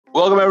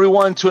Welcome,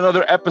 everyone, to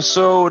another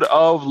episode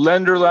of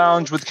Lender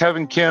Lounge with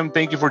Kevin Kim.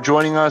 Thank you for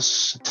joining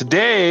us.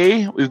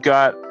 Today, we've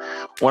got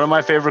one of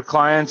my favorite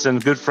clients and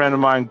a good friend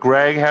of mine,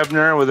 Greg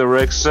Hebner with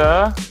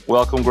Arixa.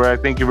 Welcome,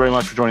 Greg. Thank you very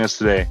much for joining us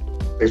today.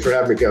 Thanks for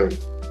having me, Kevin.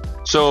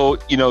 So,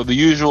 the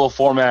usual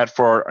format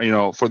for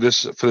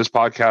this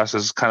podcast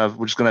is kind of,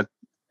 we're just going to,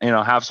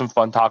 have some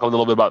fun, talk a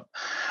little bit about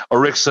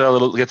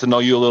Arixa, get to know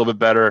you a little bit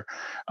better,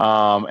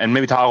 and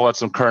maybe talk about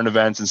some current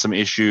events and some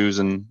issues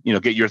and,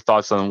 get your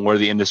thoughts on where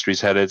the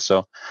industry's headed.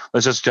 So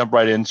let's just jump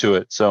right into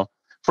it. So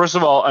first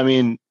of all,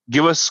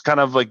 give us kind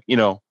of like,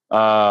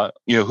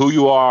 who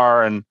you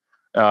are and,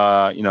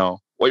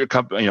 what your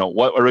company,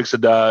 what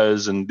Arixa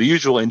does and the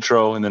usual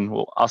intro. And then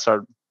I'll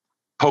start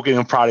poking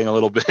and prodding a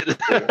little bit.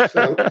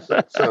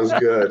 Sounds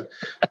good.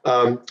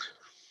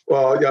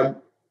 Yeah,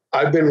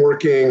 I've been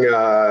working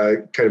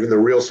kind of in the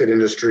real estate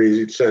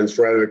industry since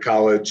right out of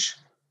college,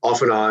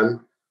 off and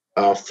on,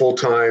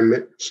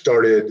 full-time.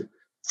 Started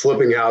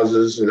flipping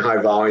houses in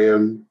high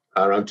volume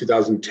around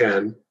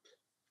 2010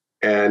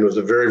 and was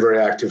a very, very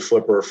active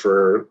flipper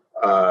for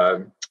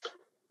about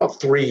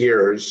 3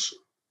 years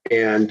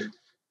and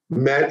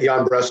met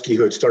Jan Bresky,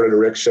 who had started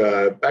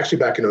Arixa actually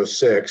back in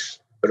 2006,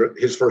 but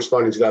his first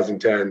fund in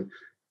 2010.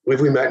 I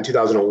believe we met in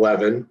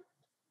 2011,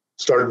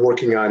 started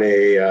working on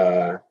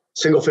a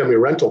single-family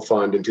rental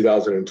fund in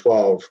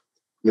 2012,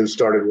 and then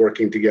started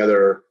working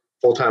together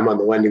full-time on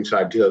the lending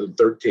side in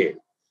 2013.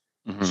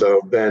 Mm-hmm.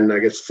 So been, I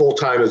guess,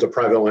 full-time as a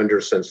private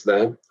lender since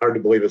then. Hard to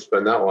believe it's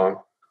been that long.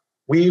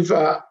 We've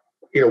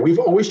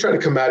always tried to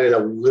come at it a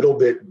little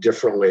bit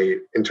differently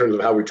in terms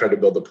of how we try to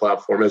build the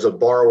platform. As a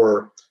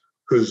borrower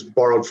who's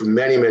borrowed from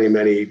many, many,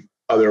 many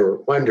other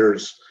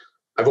lenders,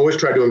 I've always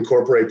tried to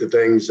incorporate the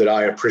things that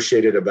I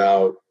appreciated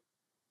about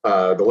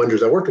the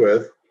lenders I worked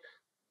with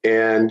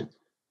and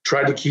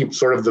tried to keep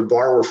sort of the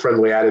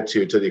borrower-friendly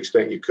attitude to the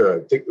extent you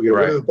could.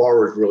 What do the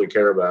borrowers really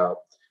care about?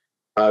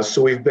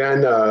 So we've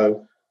been,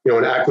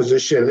 an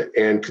acquisition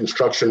and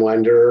construction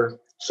lender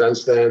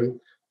since then.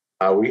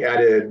 We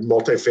added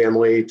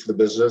multifamily to the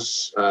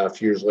business a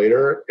few years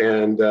later,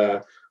 and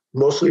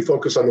mostly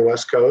focused on the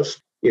West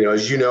Coast.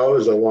 As you know,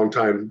 as a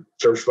longtime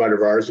service provider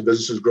of ours, the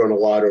business has grown a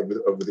lot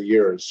over the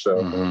years.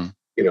 So, mm-hmm.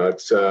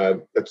 It's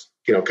kind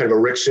of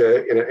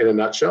Arixa in a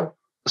nutshell.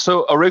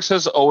 So Arixa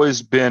has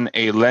always been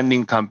a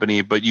lending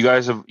company, but you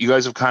guys have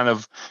kind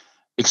of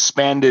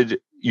expanded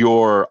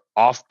your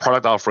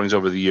product offerings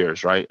over the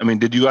years, right?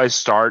 Did you guys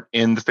start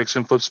in the fix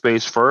and flip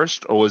space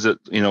first, or was it,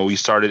 we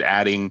started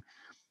adding,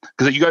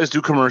 because you guys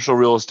do commercial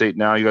real estate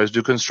now, you guys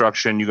do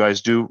construction, you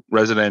guys do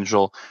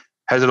residential.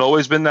 Has it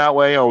always been that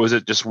way, or was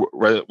it just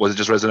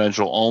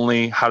residential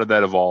only? How did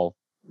that evolve?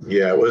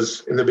 Yeah, it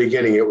was in the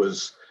beginning.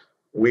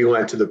 We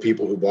went to the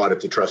people who bought it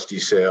to trustee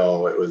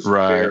sale. It was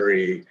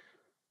very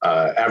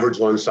average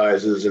loan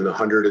sizes in the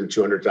 $100,000 and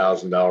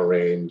 $200,000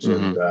 range.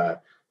 Mm-hmm. And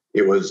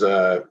it was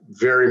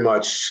very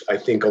much, I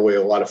think, a way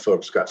a lot of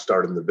folks got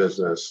started in the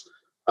business.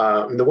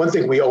 And the one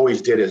thing we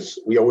always did is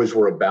we always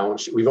were a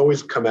balance sheet. We've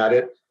always come at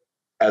it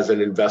as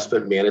an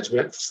investment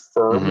management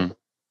firm,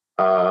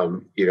 mm-hmm.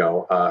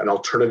 An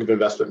alternative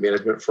investment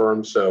management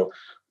firm. So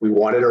we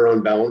wanted our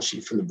own balance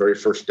sheet from the very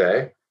first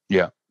day.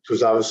 Yeah. Which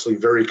was obviously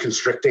very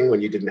constricting when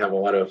you didn't have a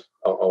lot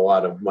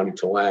of money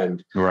to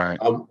lend. Right.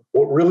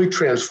 What really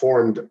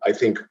transformed, I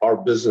think, our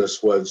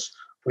business was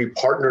we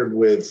partnered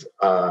with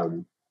a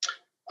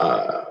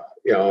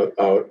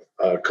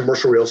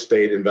commercial real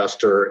estate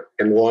investor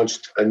and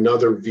launched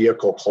another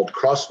vehicle called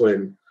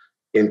Crosswind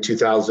in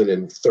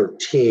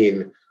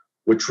 2013,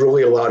 which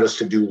really allowed us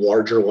to do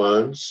larger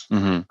loans,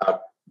 mm-hmm.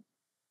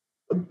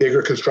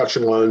 Bigger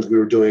construction loans. We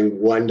were doing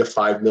 $1 to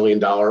 $5 million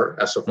SFR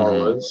mm-hmm.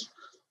 loans.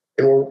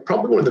 And we're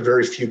probably one of the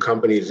very few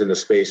companies in the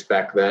space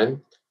back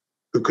then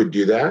who could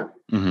do that.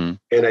 Mm-hmm.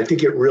 And I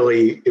think it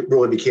really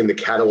became the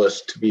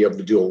catalyst to be able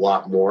to do a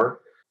lot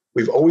more.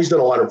 We've always done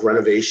a lot of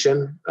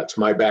renovation. That's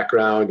my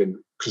background, and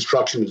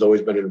construction has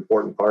always been an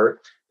important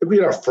part. I think we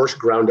did our first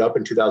ground up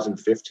in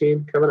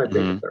 2015, Kevin, I think,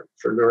 mm-hmm.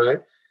 if I'm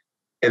right.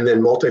 And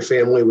then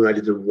multifamily, we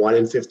did 1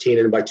 in 15,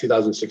 and by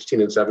 2016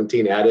 and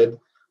 17 added.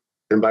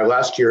 And by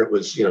last year, it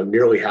was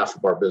nearly half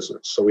of our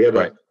business. So we have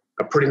a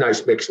pretty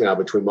nice mix now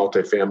between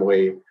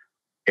multifamily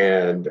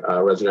and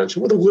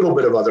residential, with a little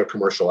bit of other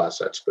commercial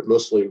assets, but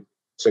mostly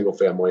single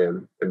family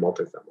and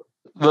multifamily.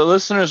 The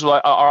listeners,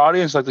 our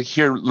audience, like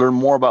to learn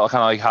more about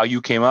kind of like how you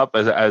came up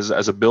as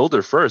a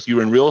builder first. You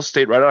were in real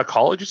estate right out of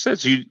college, you said?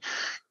 So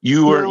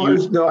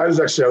I was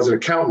an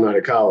accountant out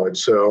of college.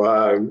 So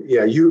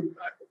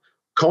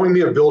calling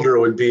me a builder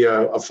would be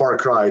a far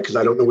cry because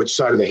I don't know which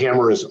side of the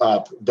hammer is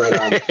up. But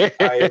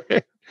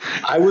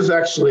I was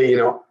actually,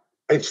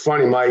 it's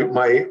funny.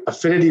 My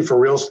affinity for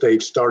real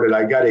estate started.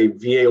 I got a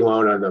VA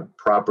loan on the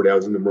property. I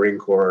was in the Marine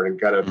Corps and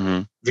got a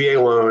mm-hmm. VA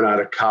loan out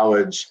of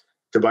college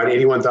to buy an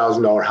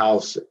 $81,000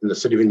 house in the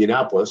city of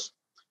Indianapolis,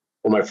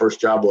 where my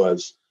first job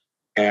was.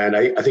 And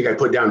I think I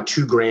put down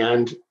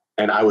 $2,000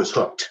 and I was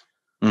hooked.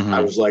 Mm-hmm. I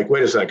was like,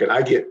 wait a second,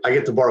 I get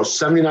to borrow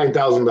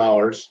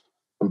 $79,000.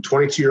 I'm a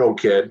 22-year-old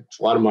kid.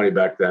 It's a lot of money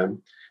back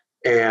then.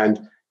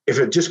 And if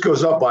it just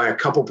goes up by a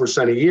couple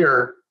percent a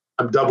year,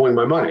 I'm doubling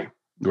my money.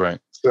 Right.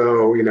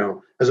 So,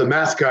 as a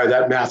math guy,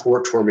 that math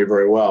worked for me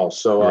very well.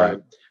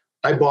 So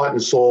I bought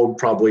and sold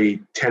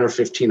probably 10 or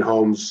 15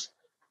 homes,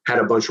 had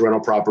a bunch of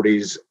rental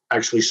properties,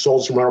 actually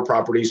sold some rental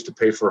properties to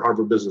pay for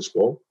Harvard Business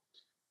School,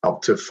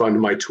 helped to fund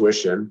my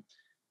tuition,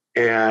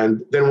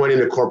 and then went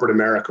into corporate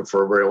America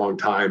for a very long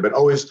time. But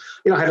always,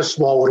 I had a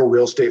small little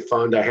real estate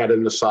fund I had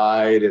on the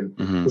side, and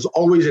was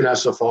always in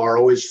SFR,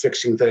 always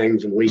fixing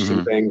things and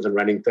leasing things and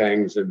renting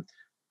things. And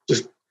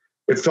just,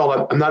 it felt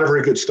like I'm not a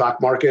very good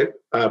stock market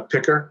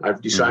picker.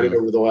 I've decided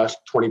over the last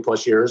 20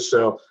 plus years.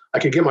 So I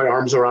could get my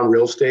arms around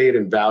real estate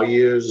and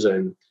values,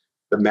 and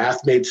the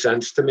math made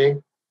sense to me,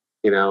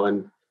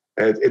 and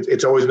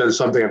it's always been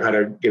something I've had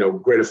a,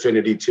 great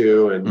affinity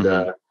to.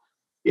 And,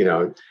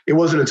 it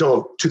wasn't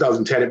until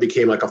 2010 it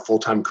became like a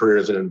full-time career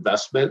as an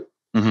investment,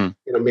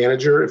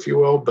 manager, if you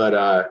will. But,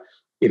 a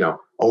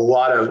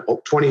lot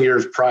of 20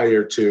 years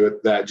prior to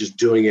that, just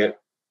doing it,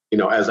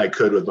 as I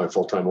could with my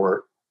full-time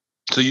work.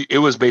 So it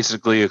was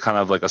basically a kind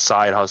of like a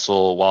side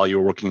hustle while you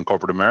were working in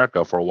corporate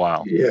America for a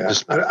while. Yeah,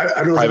 just I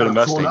don't know private if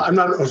investing. I'm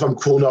not if I'm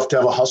cool enough to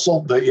have a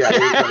hustle, but yeah,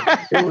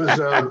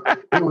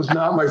 it was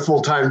not my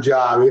full-time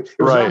job. It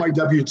was not my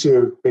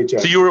W-2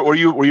 paycheck. So were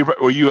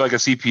you like a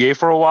CPA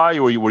for a while?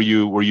 Were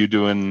you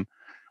doing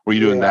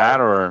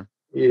that, or?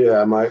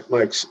 Yeah, my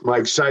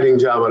exciting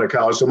job out of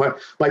college. So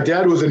my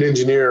dad was an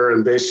engineer,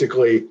 and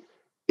basically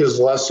his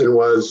lesson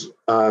was,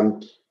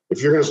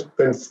 if you're going to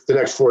spend the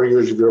next 4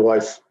 years of your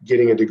life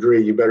getting a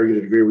degree, you better get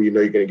a degree where you're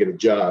going to get a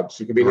job.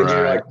 So you can be an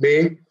engineer like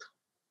me,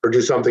 or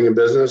do something in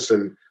business.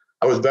 And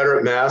I was better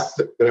at math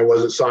than I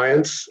was at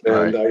science,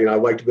 and I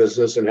liked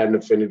business and had an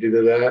affinity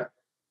to that.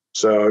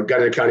 So I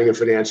got an accounting and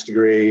finance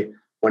degree.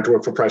 Went to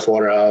work for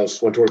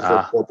Pricewaterhouse. Went to work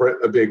for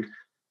a big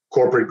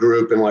corporate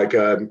group in like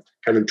kind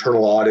of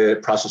internal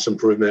audit, process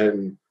improvement,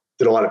 and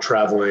did a lot of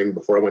traveling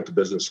before I went to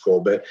business school.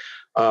 But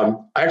I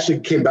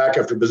actually came back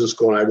after business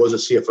school, and I was a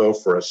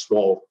CFO for a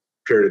small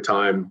period of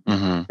time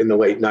in the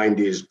late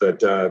 90s.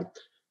 But,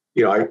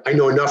 I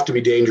know enough to be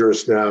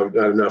dangerous now,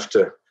 not enough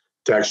to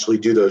actually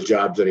do those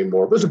jobs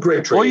anymore. But it was a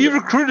great training. Well, you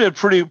recruited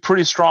a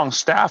pretty strong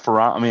staff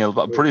around. I mean,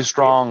 a pretty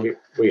strong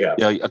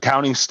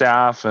accounting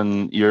staff,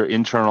 and your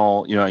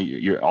internal,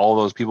 your all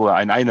those people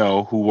that I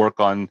know who work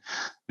on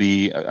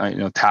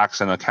the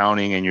tax and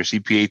accounting, and your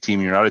CPA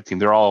team, your audit team.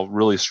 They're all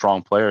really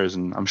strong players,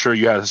 and I'm sure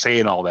you had a say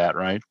in all that,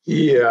 right?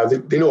 Yeah,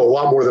 they know a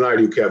lot more than I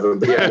do, Kevin.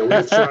 But yeah,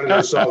 we've surrounded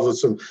ourselves with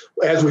some,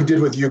 as we did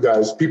with you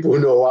guys, people who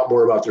know a lot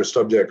more about their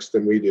subjects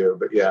than we do.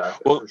 But yeah.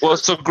 Well,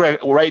 so Greg,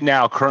 right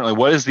now, currently,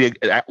 what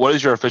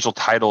is your official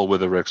title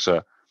with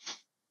Arixa?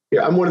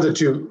 Yeah, I'm one of the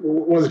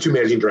two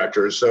managing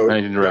directors. So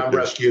John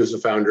Rescue is the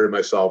founder, and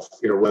myself,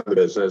 run the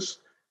business.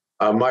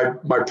 My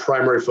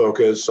primary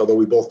focus, although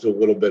we both do a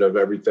little bit of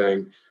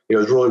everything,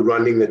 is really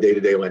running the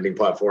day-to-day lending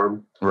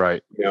platform.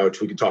 Right.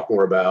 Which we can talk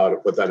more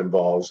about what that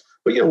involves.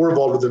 But we're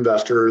involved with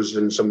investors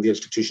and some of the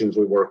institutions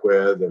we work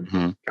with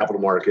and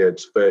capital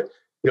markets. But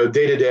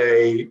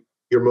day-to-day,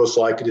 you're most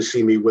likely to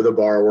see me with a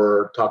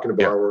borrower, talking to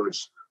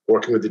borrowers,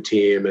 working with the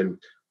team. And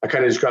I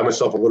kind of describe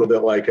myself a little bit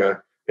like an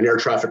air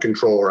traffic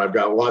controller. I've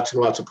got lots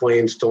and lots of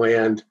planes to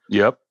land.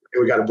 Yep.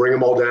 And we got to bring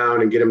them all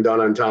down and get them done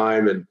on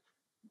time, and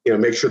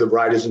make sure the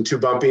ride isn't too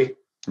bumpy.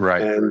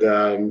 Right. And,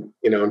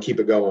 and keep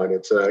it going.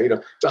 It's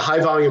it's a high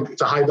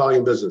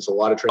volume business, a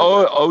lot of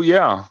transactions. Oh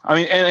yeah. I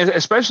mean, and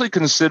especially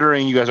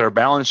considering you guys are a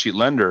balance sheet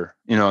lender,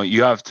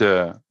 you have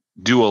to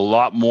do a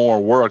lot more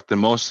work than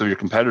most of your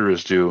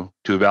competitors do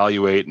to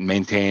evaluate and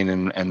maintain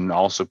and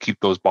also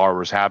keep those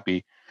borrowers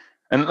happy.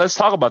 And let's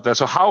talk about that.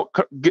 So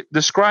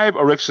describe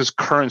Arixa's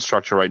current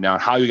structure right now,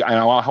 and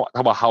how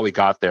about how we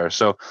got there.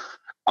 So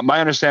my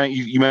understanding,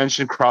 you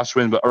mentioned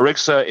Crosswind, but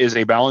Arixa is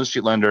a balance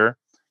sheet lender.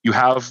 You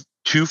have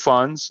two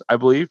funds, I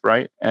believe,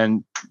 right?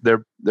 And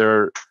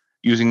they're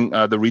using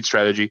the REIT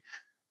strategy.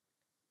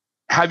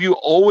 Have you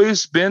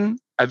always been?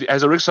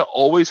 Has Arixa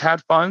always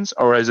had funds,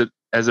 or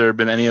has there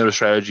been any other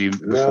strategy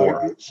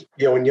before?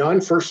 No, when Jan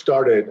first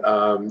started,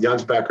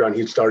 Jan's background,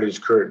 he started his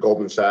career at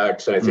Goldman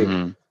Sachs, and I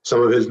think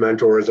some of his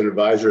mentors and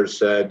advisors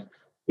said,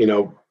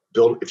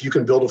 if you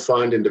can build a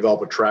fund and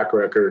develop a track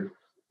record,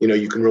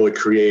 you can really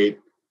create,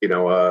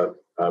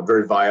 a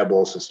very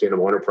viable,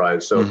 sustainable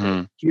enterprise.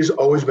 So he's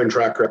always been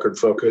track record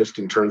focused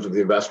in terms of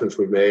the investments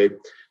we've made.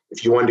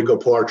 If you wanted to go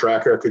pull our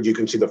track record, you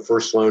can see the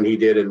first loan he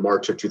did in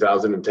March of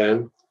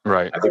 2010.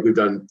 Right. I think we've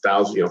done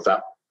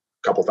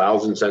couple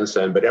thousand since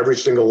then, but every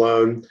single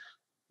loan,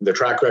 the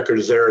track record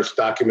is there. It's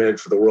documented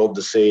for the world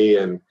to see.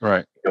 And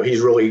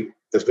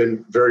that's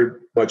been very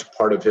much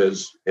part of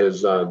his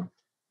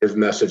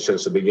message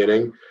since the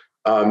beginning.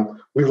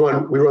 We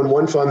run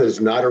one fund that is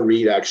not a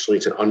REIT. Actually,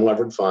 it's an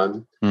unlevered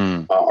fund.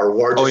 Our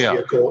largest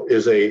vehicle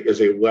is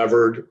a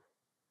levered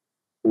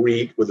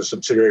REIT with a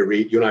subsidiary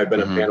REIT. You and I have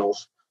been in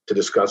panels to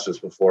discuss this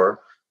before.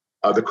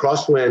 The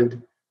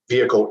Crosswind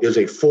vehicle is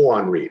a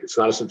full-on REIT. It's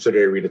not a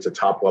subsidiary REIT. It's a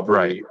top-level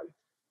REIT.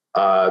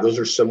 Those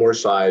are similar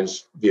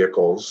size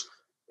vehicles,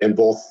 and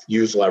both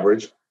use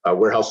leverage,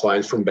 warehouse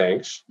lines from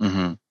banks.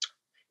 And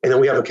then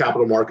we have a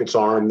capital markets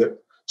arm that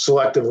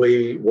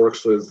selectively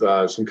works with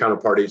some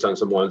counterparties on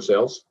some loan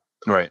sales.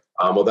 Right.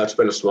 Well, that's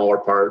been a smaller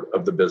part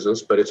of the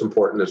business, but it's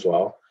important as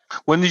well.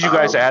 When did you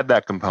guys add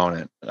that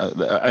component?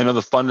 I know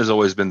the fund has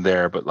always been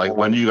there, but like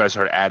when did you guys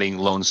start adding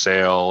loan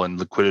sale and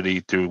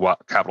liquidity through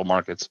capital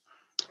markets?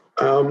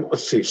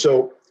 Let's see.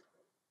 So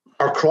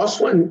our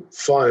Crosswind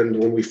fund,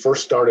 when we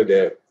first started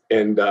it,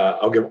 and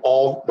I'll give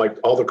all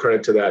the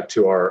credit to that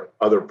to our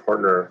other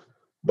partner,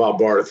 Bob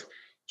Barth.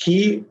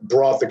 He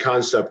brought the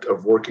concept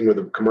of working with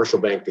a commercial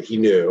bank that he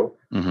knew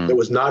that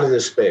was not in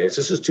this space.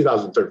 This is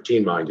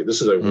 2013, mind you.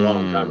 This is a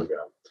long time ago,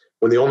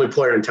 when the only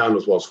player in town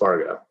was Wells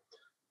Fargo.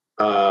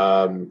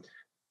 And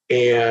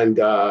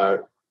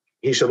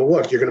he said, well,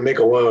 look, you're going to make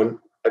a loan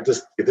at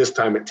this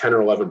time at 10 or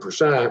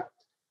 11%,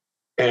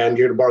 and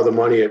you're going to borrow the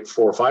money at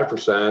 4 or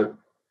 5%.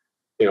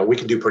 We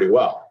can do pretty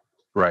well.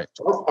 Right.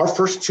 So our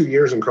first 2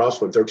 years in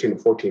Crosswind, 13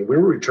 and 14, we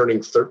were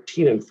returning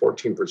 13 and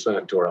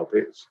 14% to our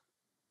LPs.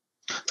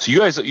 So you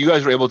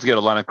guys were able to get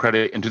a line of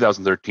credit in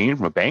 2013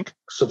 from a bank?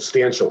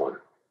 Substantial one.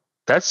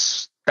 That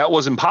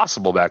was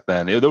impossible back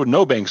then. There were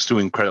no banks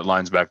doing credit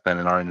lines back then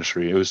in our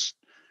industry. It was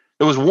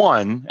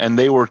one, and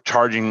they were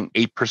charging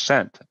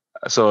 8%.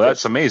 So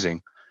that's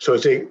amazing. So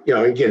it's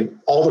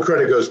again, all the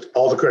credit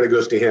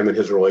goes to him and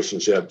his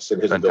relationships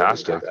and his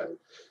ability to do that.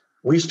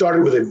 We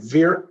started with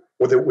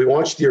we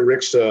launched the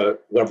Arixa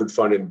levered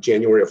fund in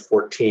January of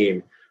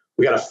 14.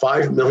 We got a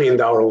 $5 million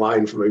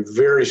line from a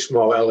very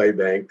small LA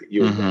bank that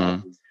you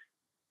know.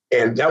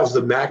 And that was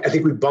the max. I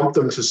think we bumped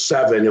them to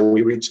 7, and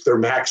we reached their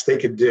max they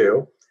could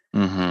do.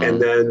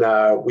 And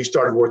then we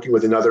started working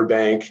with another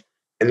bank,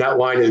 and that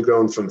line has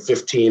grown from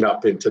 15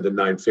 up into the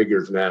 9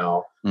 figures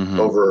now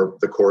over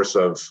the course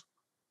of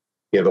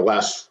the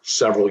last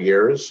several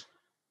years.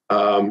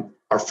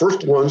 Our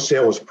first loan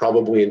sale was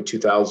probably in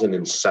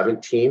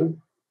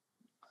 2017.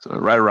 So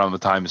right around the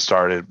time it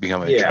started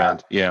becoming a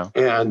trend. Yeah.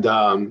 And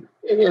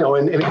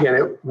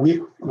again,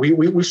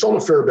 we sold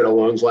a fair bit of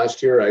loans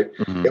last year.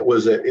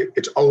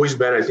 It's always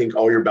been, I think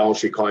all your balance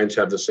sheet clients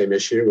have the same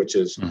issue, which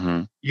is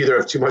either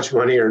have too much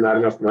money or not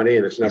enough money,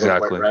 and it's never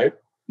quite right.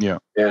 Yeah.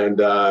 And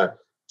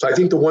so I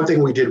think the one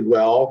thing we did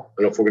well,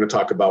 I don't know if we're going to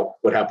talk about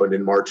what happened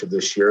in March of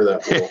this year,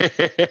 that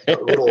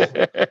little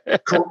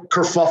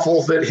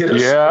kerfuffle that hit us.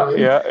 Yeah.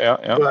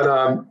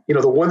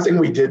 But the one thing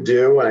we did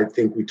do, and I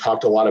think we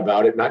talked a lot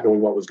about it, not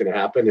knowing what was going to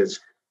happen, is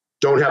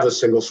don't have a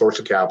single source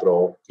of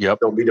capital. Yep.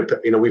 Don't be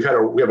we have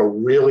a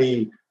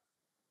really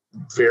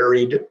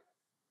varied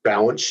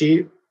balance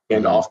sheet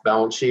and off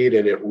balance sheet,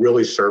 and it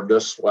really served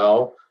us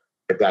well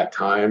at that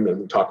time. And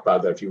we'll talk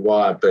about that if you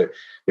want. But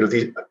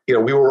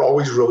we were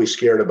always really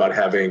scared about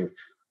having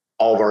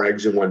all of our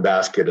eggs in one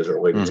basket as it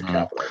related to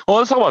capital. Well,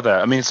 let's talk about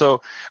that.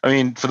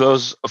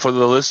 For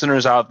the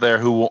listeners out there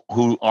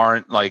who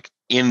aren't like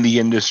in the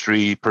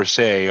industry per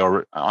se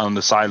or on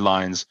the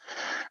sidelines,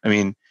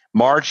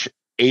 March,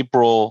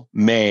 April,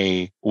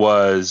 May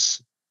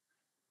was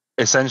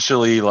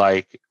essentially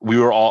like we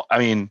were all,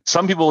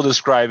 some people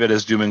describe it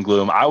as doom and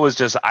gloom.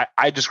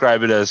 I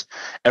describe it as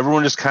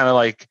everyone just kind of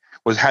like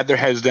had their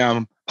heads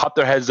down, popped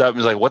their heads up, and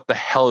was like, what the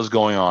hell is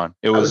going on?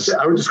 I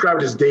would describe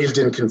it as dazed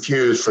and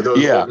confused for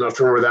those old enough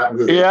to remember that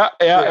movie. Yeah.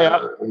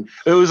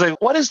 It was like,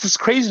 what is this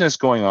craziness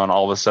going on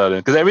all of a sudden?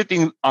 Because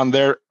everything on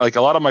there, like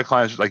a lot of my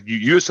clients, like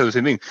you said the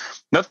same thing,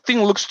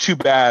 nothing looks too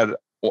bad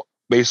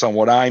based on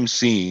what I'm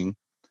seeing,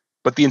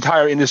 but the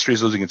entire industry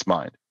is losing its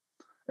mind.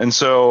 And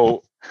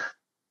so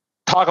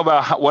talk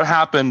about what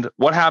happened.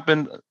 What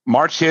happened?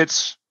 March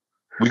hits,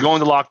 we go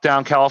into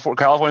lockdown.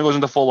 California goes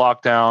into full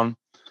lockdown.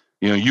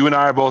 You and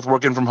I are both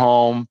working from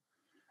home.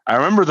 I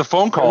remember the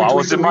phone call. I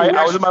was in my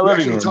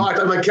living room.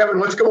 I'm like, Kevin,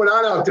 what's going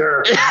on out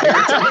there?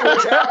 Tell me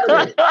what's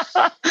happening.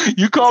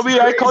 You call me,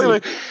 I call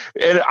you.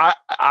 And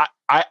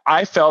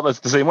I felt that's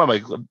the same way.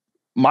 Like,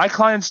 my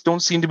clients don't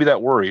seem to be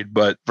that worried,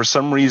 but for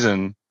some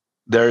reason,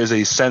 there is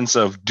a sense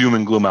of doom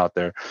and gloom out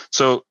there.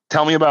 So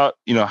tell me about,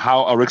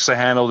 how Arixa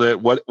handled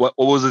it. What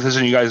was the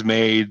decision you guys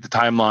made, the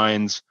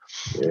timelines,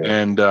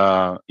 and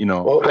how you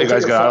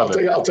guys got out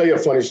of it. I'll tell you a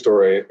funny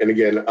story. And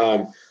again,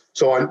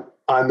 so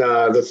on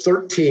the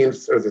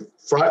 13th, or the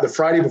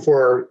Friday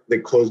before they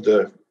closed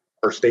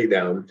our state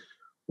down,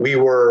 we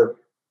were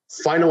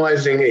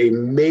finalizing a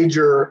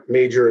major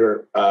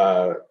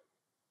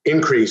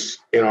increase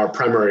in our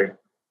primary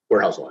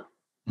warehouse line.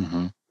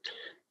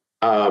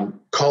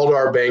 Called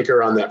our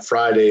banker on that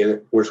Friday,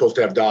 and we're supposed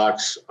to have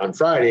docs on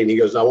Friday, and he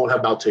goes, I won't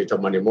have them out to you till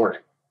Monday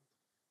morning.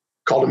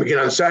 Called him again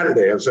on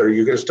Saturday. I said, are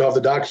you going to still have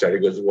the docs out? He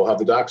goes, we'll have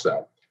the docs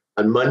out.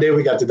 On Monday,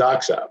 we got the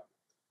docs out,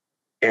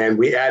 and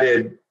we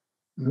added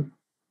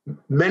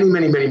many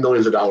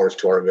millions of dollars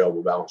to our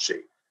available balance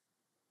sheet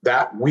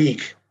that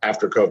week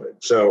after COVID.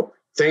 So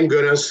thank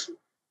goodness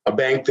a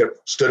bank that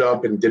stood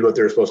up and did what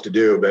they were supposed to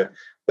do. But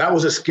that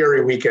was a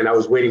scary weekend. I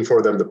was waiting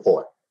for them to pull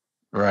it.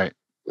 Right.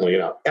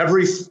 Well,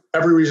 every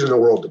reason in the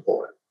world to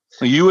pull it.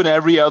 You and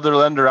every other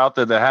lender out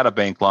there that had a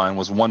bank line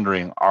was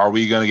wondering, are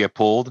we going to get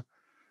pulled?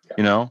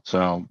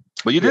 So,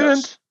 but you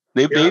didn't.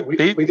 We did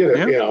it,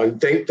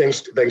 and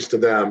thanks to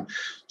them.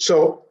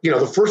 So,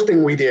 the first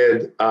thing we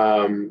did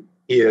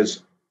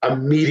is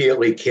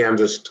immediately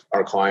canvassed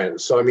our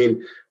clients. So, I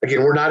mean,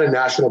 again, we're not a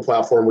national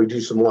platform. We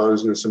do some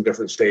loans in some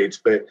different states,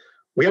 but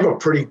we have a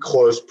pretty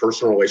close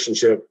personal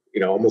relationship,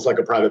 almost like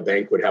a private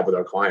bank would have with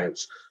our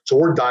clients. So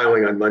we're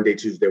dialing on Monday,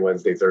 Tuesday,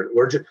 Wednesday, Thursday.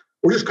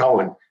 We're just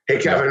calling. Hey,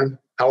 Kevin,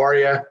 how are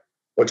you?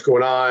 What's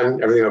going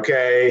on? Everything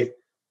okay?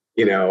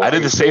 I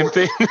did the same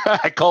thing.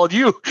 I called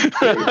you.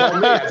 Yeah, you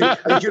called me. I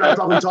think you and I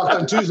probably talked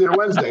on Tuesday or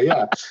Wednesday.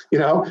 Yeah.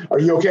 Are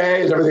you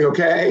okay? Is everything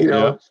okay?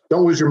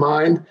 Don't lose your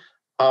mind.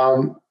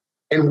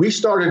 And we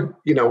started,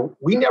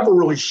 we never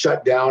really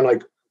shut down.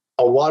 Like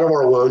a lot of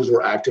our loans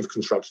were active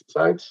construction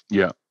sites.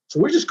 Yeah. So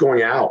we're just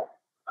going out.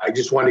 I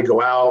just wanted to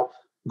go out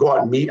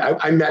and meet.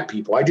 I met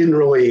people. I didn't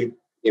really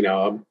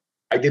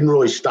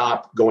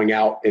stop going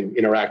out and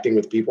interacting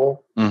with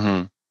people.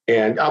 Mm-hmm.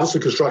 And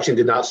obviously construction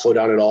did not slow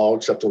down at all,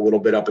 except a little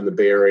bit up in the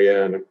Bay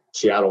Area and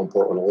Seattle and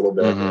Portland a little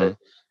bit. Mm-hmm.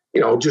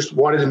 But, just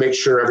wanted to make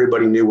sure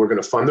everybody knew we're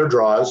going to fund their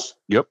draws.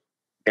 Yep.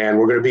 And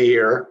we're going to be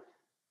here.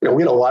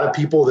 We had a lot of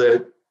people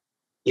that,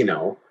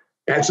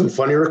 had some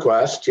funny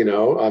requests,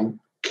 can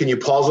you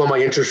pause all my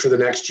interest for the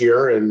next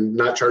year and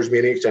not charge me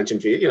any extension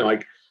fee?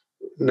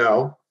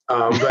 No.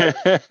 But,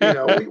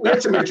 we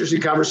had some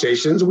interesting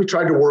conversations. We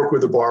tried to work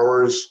with the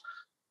borrowers.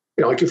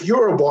 Like if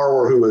you're a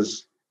borrower who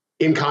was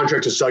in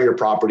contract to sell your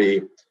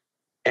property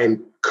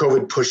and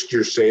COVID pushed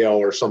your sale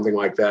or something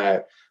like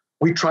that,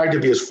 we tried to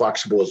be as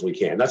flexible as we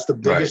can. That's the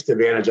biggest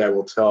advantage I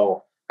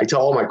tell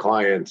all my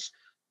clients.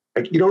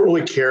 Like, you don't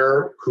really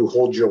care who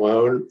holds your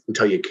loan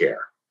until you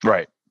care.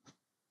 Right.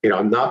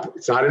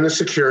 It's not in a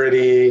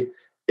security.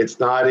 It's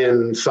not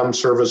in some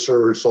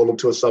servicer who sold it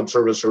to a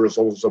sub-servicer or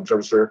sold to a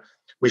sub-servicer.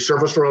 We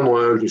service our own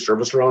loans. We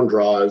service our own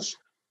draws.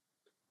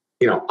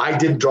 I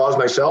did draws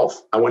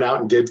myself. I went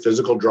out and did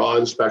physical draw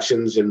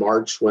inspections in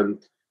March when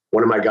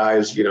one of my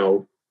guys,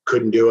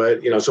 couldn't do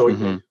it. So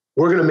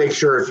we're going to make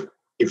sure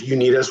if you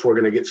need us, we're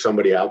going to get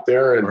somebody out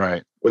there.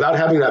 And without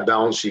having that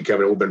balance sheet,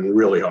 Kevin, it would have been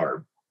really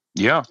hard.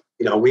 Yeah.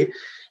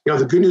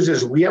 The good news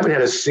is we haven't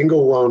had a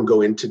single loan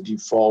go into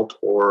default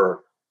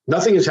or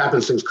nothing has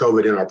happened since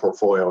COVID in our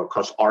portfolio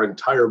across our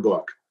entire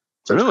book.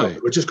 Really?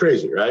 COVID, which is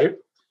crazy, right?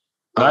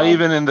 Not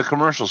even in the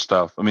commercial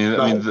stuff.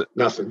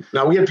 Nothing.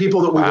 Now we had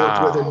people that we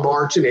worked with in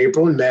March and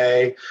April and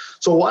May.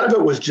 So a lot of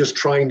it was just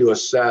trying to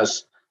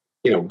assess,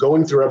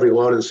 going through every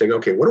loan and saying,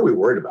 okay, what are we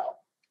worried about?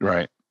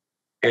 Right.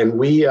 And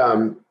we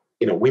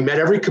met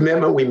every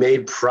commitment we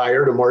made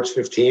prior to March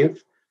 15th,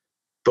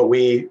 but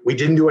we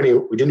didn't do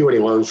any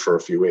loans for a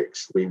few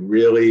weeks. We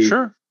really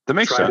that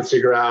makes tried sense. to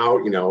figure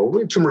out, we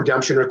had some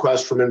redemption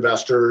requests from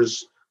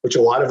investors, which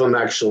a lot of them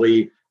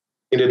actually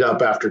ended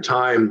up after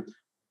time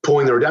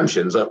pulling the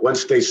redemptions.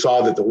 Once they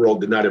saw that the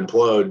world did not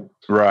implode.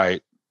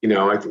 Right.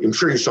 I'm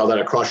sure you saw that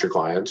across your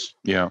clients.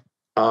 Yeah.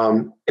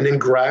 And then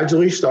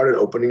gradually started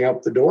opening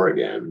up the door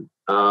again.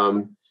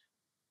 And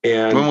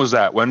when was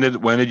that? When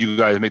did you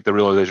guys make the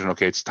realization?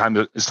 Okay, it's time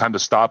to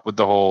stop with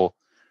the whole.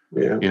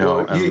 Yeah.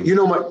 Jan.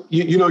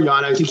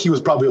 I think he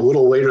was probably a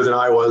little later than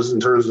I was in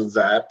terms of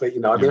that. But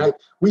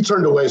we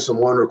turned away some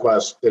loan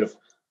requests that if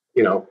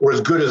were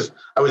as good as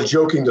I was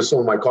joking to some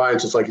of my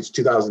clients. It's like it's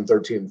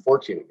 2013 and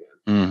 14 again.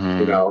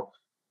 Mm-hmm.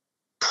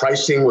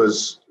 Pricing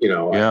was a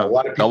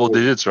lot of people, double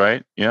digits,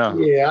 right? Yeah.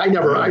 Yeah. I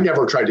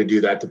never tried to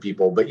do that to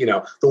people, but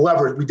the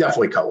leverage, we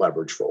definitely cut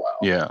leverage for a while.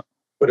 Yeah.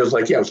 But it was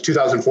like, it was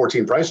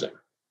 2014 pricing.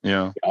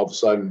 Yeah. All of a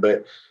sudden,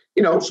 but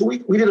so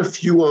we did a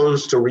few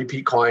loans to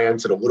repeat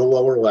clients at a little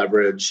lower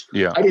leverage.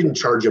 Yeah. I didn't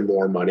charge them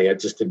more money. It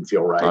just didn't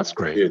feel right. That's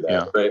great. To do that.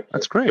 Yeah. But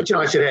that's great. But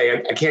I said,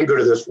 hey, I can't go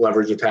to this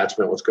leverage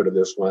attachment. Let's go to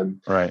this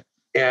one. Right.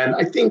 And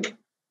I think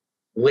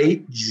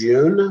late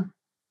June,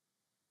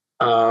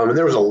 and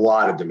there was a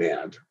lot of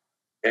demand.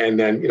 And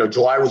then,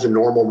 July was a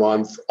normal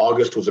month.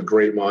 August was a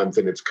great month.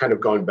 And it's kind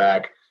of gone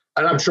back.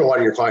 And I'm sure a lot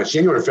of your clients,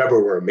 January and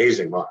February were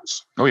amazing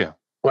months. Oh, yeah.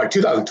 Like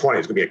 2020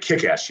 is going to be a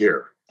kick-ass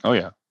year. Oh,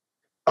 yeah.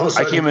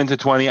 I came into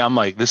 20. I'm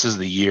like, this is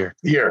the year.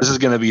 This is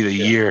going to be the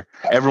year.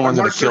 Everyone's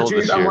going to kill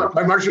this year.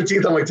 By March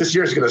 15th, I'm like, this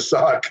year's going to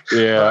suck.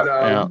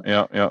 Yeah,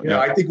 but,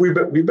 I think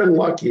we've been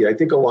lucky. I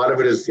think a lot of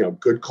it is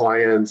good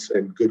clients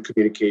and good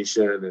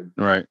communication, and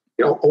right.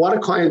 A lot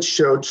of clients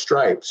showed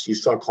stripes. You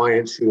saw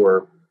clients who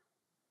were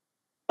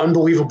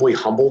unbelievably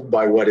humbled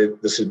by what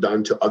this had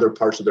done to other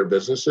parts of their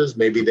businesses.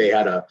 Maybe they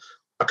had a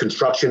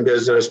construction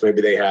business.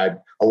 Maybe they had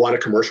a lot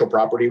of commercial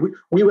property.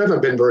 We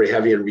haven't been very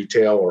heavy in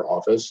retail or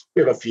office.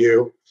 We have a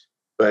few,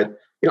 but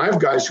I have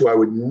guys who I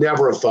would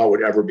never have thought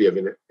would ever be of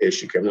an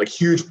issue, like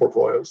huge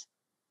portfolios.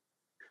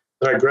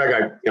 Like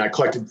Greg, I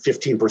collected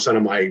 15%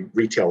 of my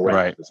retail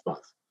rent this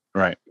month.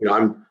 Right.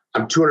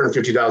 I'm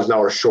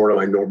 $250,000 short of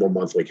my normal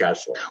monthly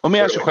cash flow. Let me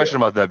ask you a question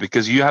about that,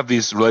 because you have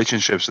these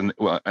relationships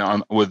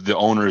with the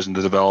owners and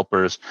the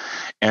developers,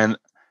 and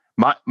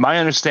my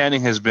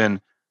understanding has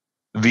been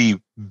the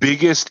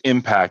biggest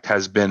impact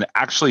has been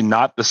actually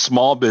not the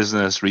small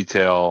business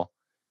retail,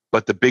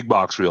 but the big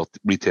box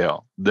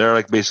retail. They're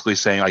like basically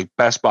saying, like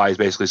Best Buy is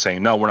basically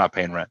saying, no, we're not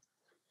paying rent.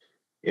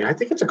 Yeah, I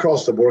think it's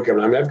across the board,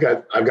 Kevin. I mean,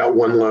 I've got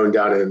one loan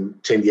down in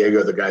San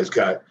Diego. The guy's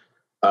got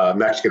a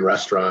Mexican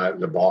restaurant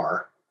and a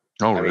bar.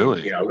 Oh,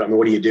 really?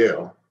 What do you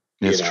do?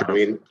 It's true. I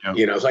mean,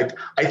 it's like,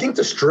 I think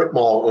the strip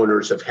mall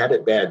owners have had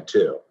it bad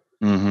too.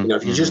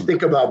 If you just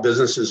think about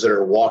businesses that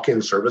are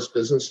walk-in service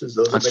businesses,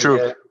 those have been true.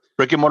 hit.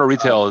 Brick and mortar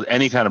retail,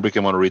 any kind of brick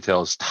and mortar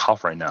retail is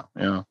tough right now.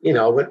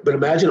 But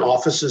imagine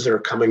offices that are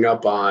coming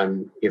up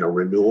on,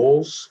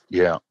 renewals.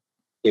 Yeah.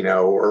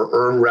 Or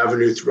earn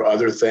revenue through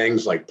other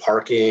things like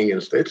parking,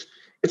 and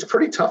it's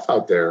pretty tough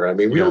out there. I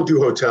mean, we don't do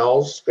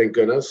hotels, thank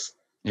goodness.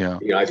 Yeah.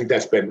 I think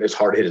that's been as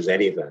hard hit as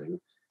anything.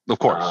 Of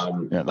course.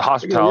 The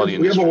hospitality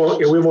industry.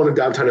 We have one in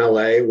downtown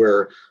LA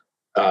where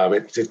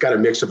it's got a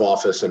mix of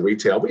office and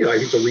retail. But I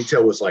think the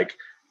retail was like,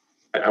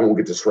 I won't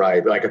get this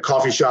right, but like a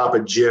coffee shop, a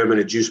gym, and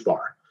a juice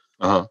bar.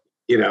 And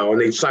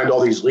they signed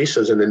all these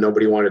leases, and then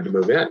nobody wanted to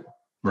move in.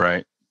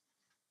 Right.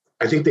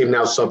 I think they've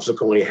now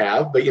subsequently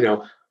have, but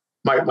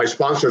my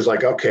sponsor's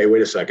like, okay,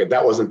 wait a second,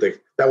 that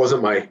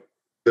wasn't my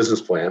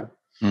business plan.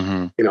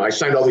 I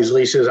signed all these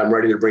leases, I'm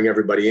ready to bring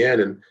everybody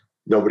in, and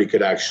nobody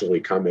could actually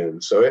come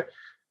in. So I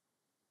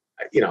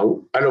don't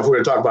know if we're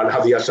going to talk about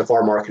how the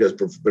SFR market has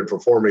been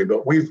performing,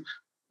 but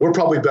we're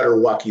probably better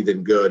lucky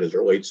than good as it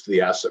relates to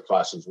the asset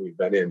classes we've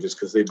been in, just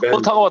because they've been.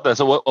 We'll talk about that.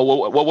 So what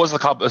was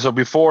the so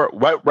before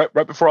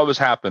right before all this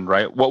happened,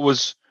 right? What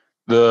was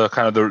the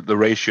kind of the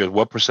ratio?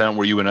 What percent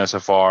were you in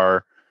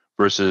SFR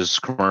versus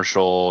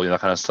commercial, that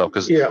kind of stuff?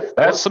 Because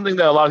that's something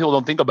that a lot of people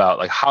don't think about.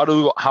 Like, how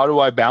do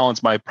I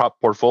balance my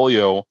prop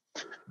portfolio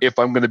if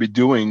I'm going to be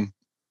doing,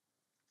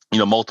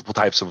 multiple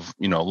types of,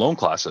 loan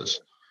classes?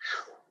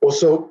 Well,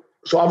 so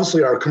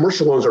obviously our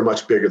commercial loans are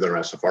much bigger than our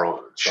SFR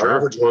loans. Sure. Our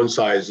average loan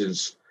size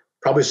is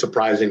probably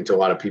surprising to a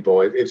lot of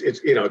people.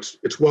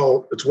 It's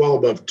well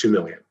above $2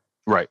 million.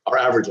 Right. Our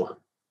average loan.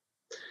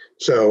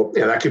 So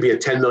that could be a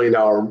 $10 million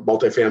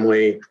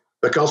multifamily.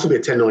 That could also be a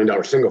 $10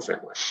 million single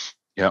family.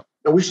 Yeah.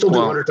 And we still do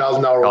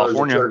 $100,000 loans,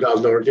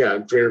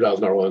 $200,000,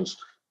 $300,000 loans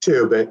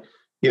too. But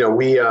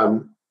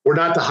we're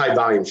not the high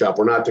volume shop.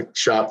 We're not the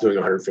shop doing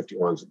 150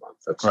 loans a month.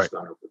 That's just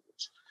not our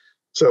business.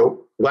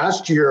 So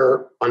last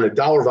year, on a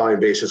dollar volume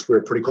basis, we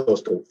were pretty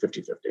close to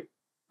 50-50.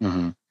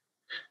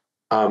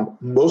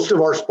 Most of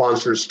our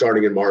sponsors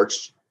starting in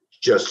March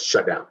just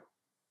shut down.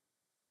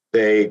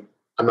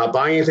 I'm not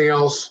buying anything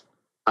else.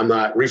 I'm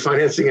not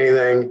refinancing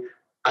anything.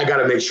 I got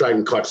to make sure I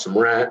can collect some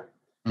rent.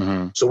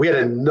 So we had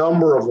a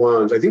number of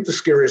loans. I think the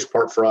scariest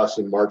part for us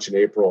in March and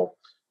April,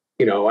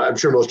 I'm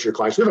sure most of your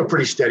clients, we have a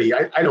pretty steady,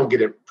 I don't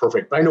get it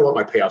perfect, but I know what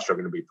my payoffs are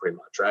going to be pretty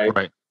much, right?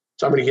 Right.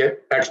 So I'm going to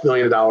get X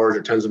million of dollars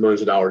or tens of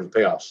millions of dollars in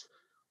payoffs.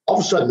 All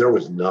of a sudden, there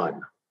was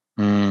none.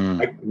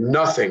 Like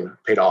nothing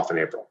paid off in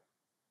April.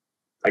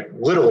 Like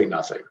literally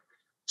nothing.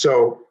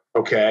 So,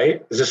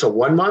 okay, is this a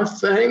 1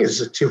 month thing? Is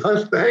this a 2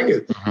 month thing?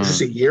 Is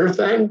this a year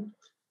thing?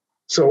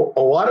 So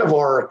a lot of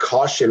our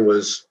caution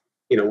was,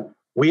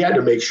 we had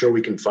to make sure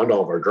we can fund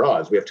all of our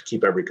draws. We have to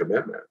keep every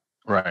commitment.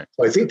 Right.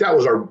 So I think that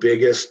was our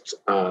biggest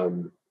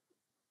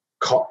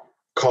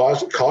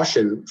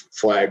caution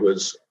flag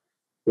was,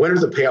 when are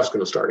the payoffs going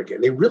to start again?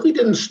 They really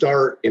didn't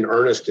start in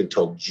earnest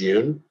until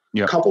June.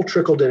 A couple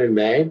trickled in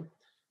May.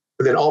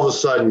 But then all of a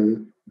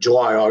sudden,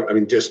 July,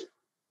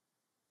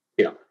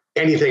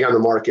 anything on the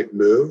market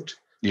moved.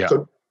 Yeah.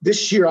 So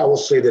this year, I will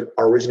say that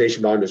our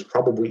origination volume is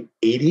probably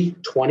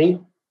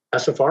 80-20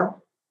 SFR.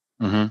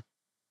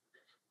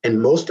 And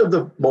most of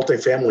the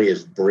multifamily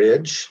is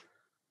bridge.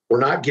 We're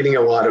not getting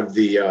a lot of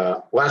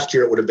the, last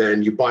year it would have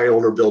been, you buy an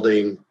older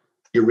building,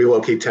 you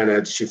relocate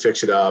tenants, you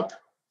fix it up,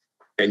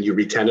 and you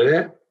re-tenant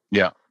it.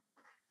 Yeah.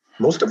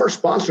 Most of our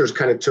sponsors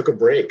kind of took a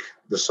break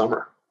this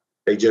summer.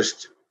 They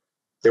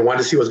wanted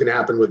to see what's going to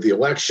happen with the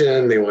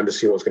election. They wanted to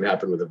see what's going to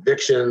happen with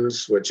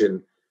evictions, which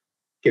in,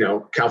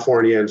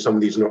 California and some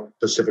of these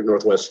Pacific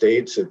Northwest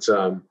states, there's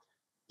a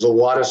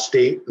lot of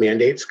state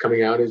mandates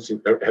coming out, as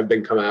you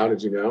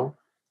know.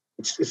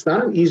 It's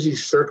not an easy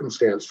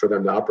circumstance for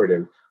them to operate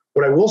in.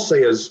 What I will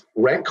say is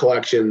rent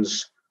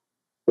collections,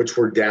 which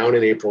were down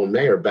in April and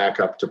May, are back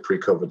up to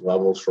pre-COVID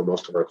levels for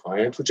most of our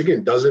clients, which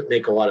again doesn't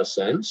make a lot of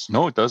sense.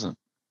 No, it doesn't.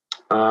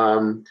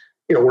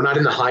 We're not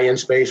in the high-end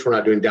space. We're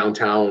not doing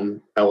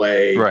downtown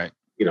LA, right?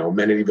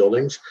 Amenity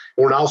buildings.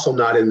 And we're also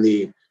not in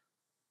the,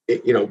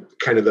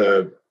 kind of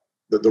the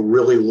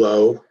really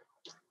low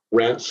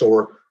rent. So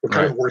we're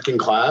kind of working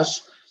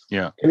class.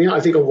 Yeah. And I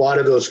think a lot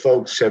of those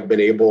folks have been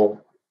able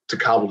to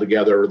cobble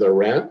together their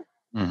rent.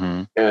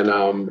 And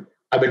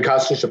I've been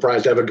constantly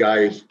surprised. I have a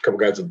couple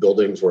guys with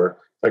buildings where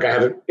like I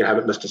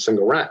haven't missed a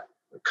single rent.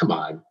 Like, come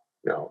on,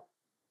 I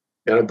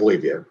don't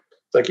believe you.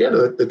 It's like,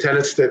 the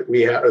tenants that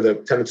we have, or the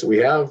tenants that we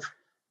have,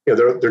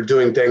 they're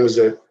doing things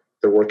that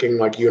they're working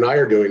like you and I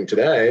are doing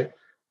today,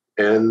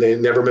 and they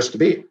never missed a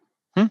beat.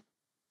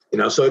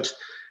 So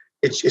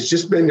it's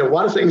just been a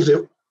lot of things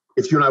that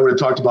if you and I would have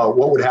talked about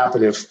what would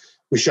happen if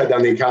we shut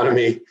down the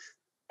economy,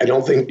 I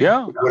don't think we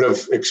would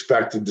have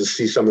expected to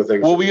see some of the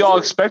things. Well, we all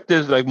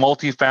expected like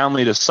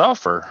multifamily to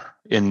suffer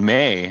in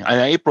May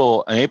and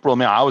April.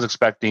 May, I was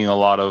expecting a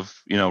lot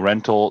of the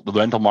rental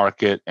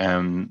market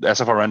and the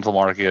SFR rental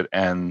market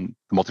and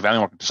the multifamily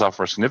market to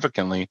suffer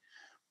significantly.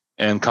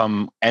 And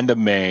come end of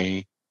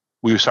May,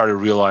 we started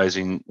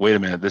realizing, wait a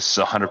minute, this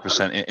is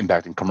 100%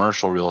 impacting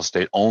commercial real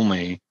estate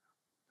only.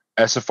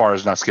 SFR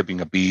is not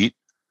skipping a beat.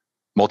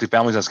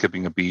 Multifamily is not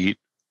skipping a beat.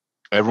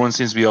 Everyone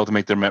seems to be able to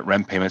make their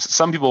rent payments.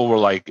 Some people were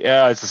like,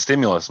 yeah, it's a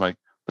stimulus. I'm like,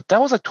 but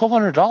that was like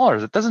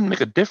 $1,200. It doesn't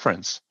make a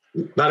difference.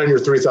 Not in your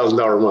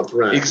 $3,000 a month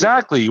rent.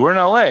 Exactly. We're in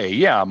LA.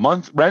 Yeah.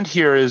 Month rent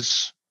here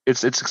it's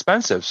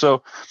expensive.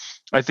 So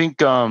I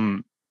think,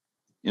 I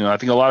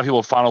think a lot of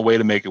people found a way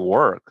to make it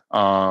work.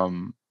 I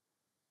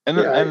think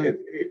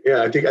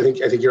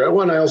you're right.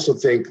 One, I also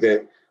think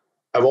that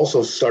I've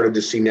also started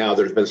to see now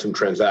there's been some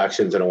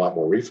transactions and a lot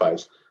more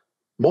refis.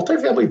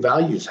 Multifamily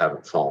values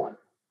haven't fallen.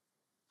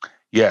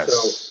 Yes.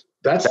 So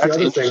that's the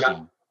other thing.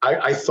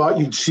 I thought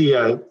you'd see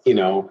a 10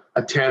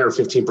 or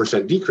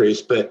 15%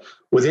 decrease, but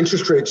with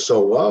interest rates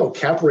so low,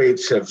 cap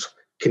rates have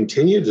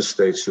continued to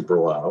stay super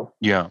low.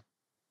 Yeah.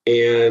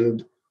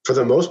 And for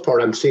the most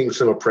part, I'm seeing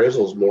some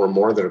appraisals more and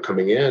more that are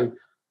coming in.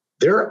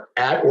 They're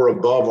at or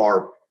above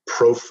our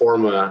pro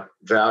forma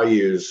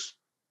values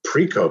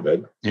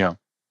pre-COVID. Yeah.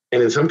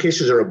 And in some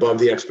cases are above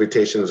the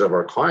expectations of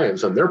our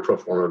clients on their pro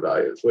forma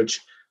values,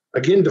 which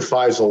again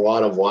defies a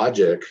lot of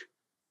logic.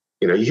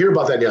 You hear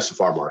about that in the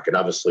SFR market.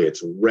 Obviously,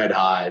 it's red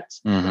hot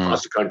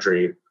across the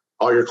country.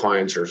 All your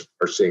clients are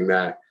seeing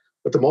that.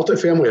 But the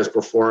multifamily has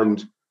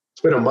performed.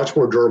 It's been a much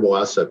more durable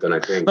asset than I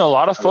think. No, a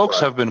lot of folks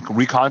have been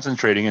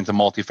reconcentrating into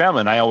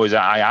multifamily. And I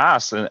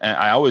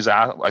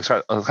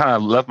kind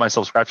of left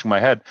myself scratching my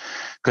head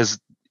because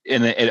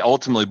it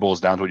ultimately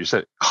boils down to what you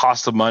said.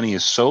 Cost of money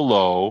is so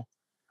low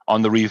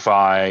on the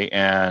refi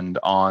and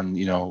on,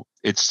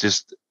 it's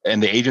just,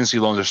 and the agency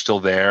loans are still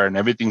there and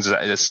everything's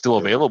still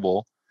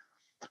available.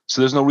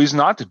 So there's no reason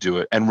not to do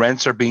it. And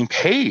rents are being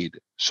paid.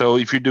 So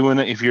if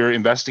you're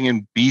investing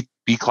in B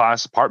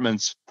class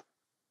apartments,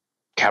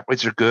 cap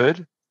rates are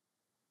good.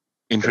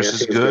 Interest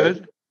is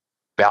good.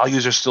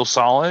 Values are still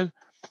solid.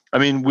 I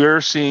mean,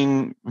 we're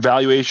seeing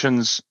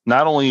valuations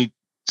not only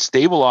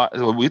stabilize.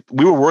 We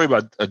were worried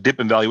about a dip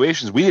in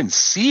valuations. We didn't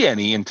see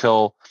any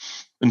until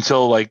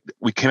like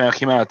we came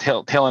out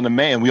of tail end of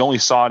May, and we only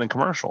saw it in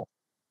commercial.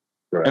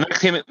 Right.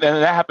 And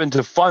that happened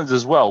to funds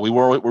as well. We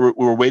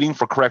were waiting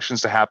for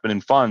corrections to happen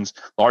in funds.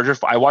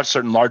 I watched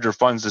certain larger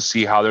funds to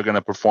see how they're going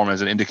to perform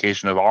as an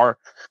indication of our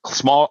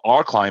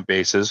client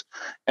bases,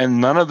 and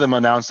none of them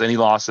announced any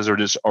losses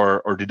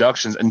or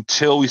deductions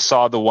until we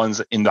saw the ones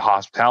in the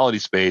hospitality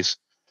space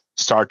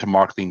start to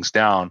mark things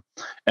down.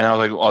 And I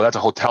was like, "Oh, that's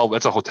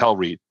a hotel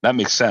REIT. That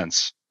makes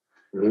sense."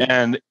 Mm-hmm.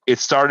 And it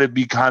started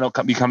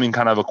becoming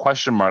kind of a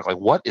question mark, like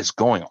what is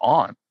going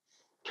on?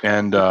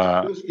 And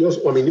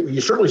you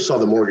certainly saw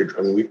the mortgage.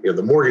 I mean,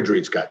 the mortgage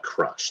REITs got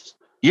crushed.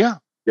 Yeah.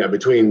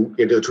 Between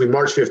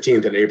March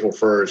 15th and April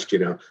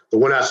 1st, the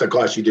one asset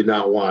class you did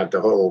not want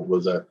to hold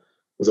was a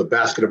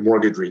basket of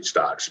mortgage REIT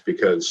stocks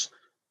because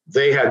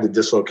they had the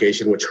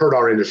dislocation, which hurt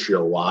our industry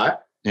a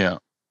lot. Yeah.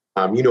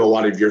 A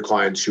lot of your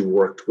clients who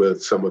worked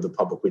with some of the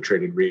publicly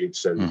traded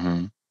REITs,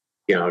 and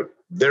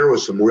there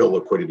was some real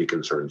liquidity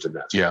concerns in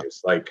that space. Yeah.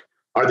 Like,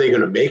 are they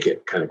going to make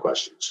it? Kind of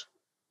questions.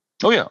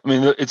 Oh yeah, I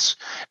mean it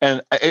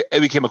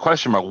became a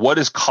question mark. What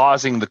is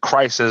causing the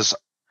crisis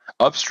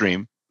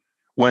upstream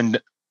when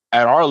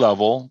at our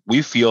level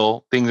we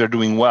feel things are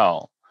doing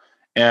well?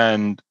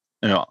 And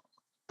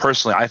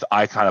personally,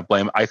 I kind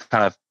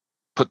of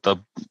put the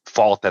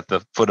fault at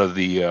the foot of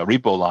the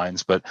repo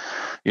lines, but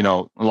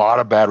a lot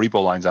of bad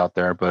repo lines out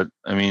there. But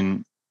I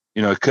mean,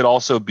 it could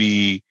also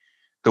be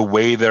the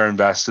way they're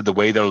invested, the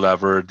way they're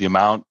levered, the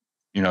amount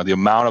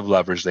of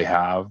leverage they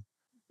have.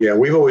 Yeah,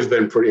 we've always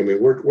been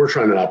we're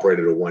trying to operate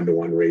at a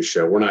 1-to-1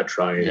 ratio. We're not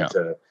trying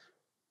to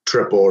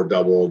triple or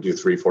double, do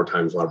 3-4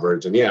 times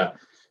leverage. And it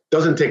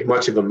doesn't take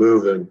much of a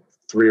move in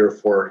 3 or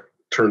 4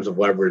 turns of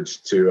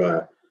leverage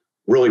to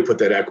really put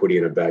that equity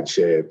in a bad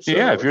shape. So,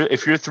 yeah, if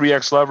you're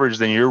 3x leverage,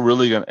 then you're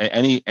really gonna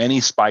any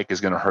spike is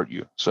gonna hurt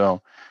you.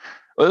 So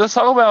let's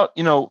talk about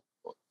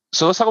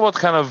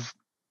kind of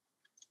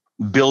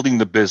building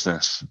the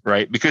business,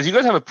 right? Because you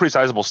guys have a pretty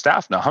sizable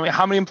staff now.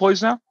 How many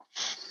employees now?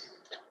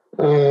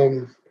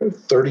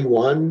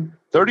 31.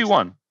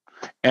 31.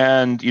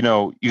 And,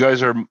 you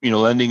guys are,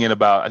 lending in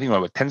about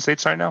 10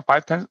 states right now,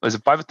 5-10. Is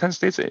it 5 or 10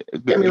 states?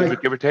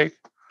 Give or take?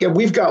 Yeah,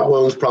 we've got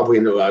loans probably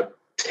in about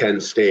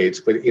 10 states,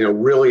 but,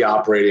 really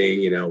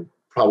operating,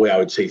 probably I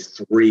would say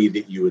 3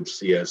 that you would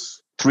see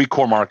us. 3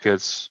 core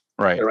markets.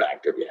 Right. They're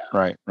active. Yeah.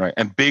 Right.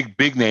 And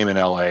big name in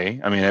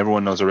LA. I mean,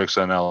 everyone knows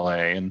Arixa in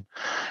LA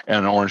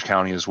and Orange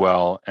County as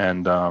well.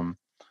 And,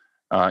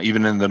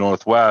 even in the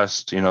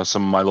Northwest,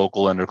 some of my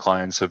local lender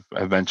clients have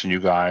mentioned you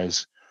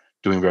guys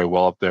doing very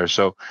well up there.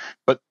 So,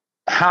 but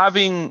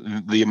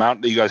having the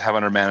amount that you guys have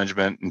under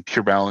management and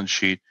pure balance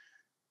sheet,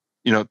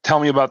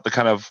 tell me about the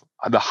kind of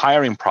the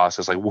hiring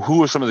process. Like,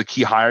 who are some of the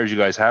key hires you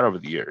guys had over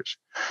the years?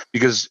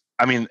 Because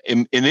I mean,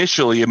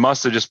 initially it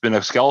must have just been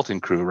a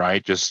skeleton crew,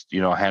 right? Just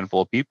a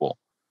handful of people.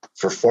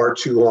 For far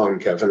too long,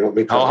 Kevin. Let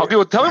me tell me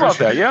about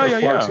that. Yeah.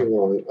 Far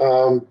too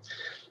long.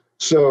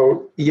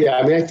 So,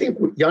 I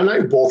think Jan and I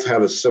both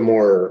have a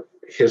similar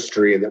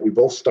history in that we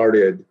both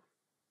started,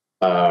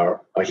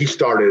 he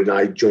started and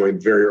I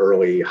joined very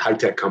early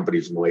high-tech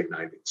companies in the late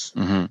 90s.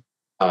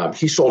 Mm-hmm.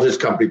 He sold his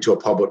company to a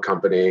public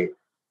company.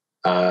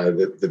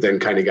 that then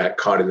kind of got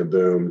caught in the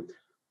boom.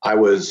 I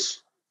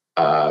was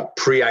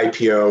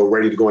pre-IPO,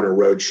 ready to go on a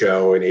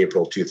roadshow in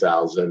April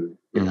 2000.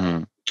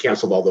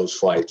 Canceled all those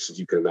flights, as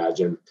you can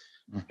imagine.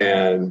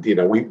 And,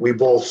 we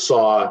both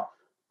saw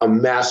a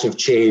massive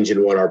change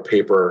in what our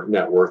paper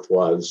net worth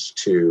was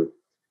to,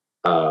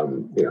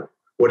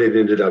 what it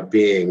ended up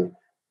being.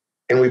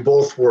 And we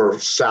both were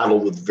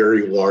saddled with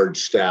very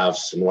large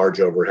staffs and large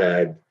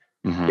overhead.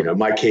 In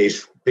my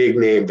case, big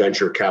name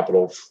venture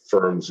capital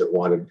firms that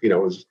wanted, it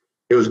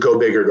was go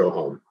big or go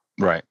home.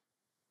 Right.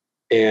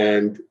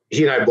 And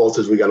he and I both,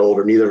 as we got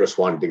older, neither of us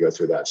wanted to go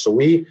through that. So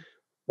we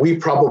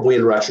probably,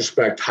 in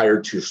retrospect,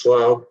 hired too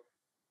slow.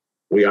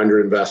 We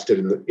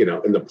underinvested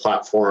in the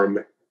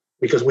platform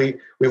because we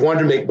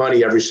wanted to make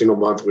money every single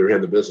month we were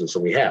in the business,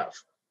 and we have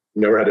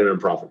never had an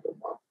unprofitable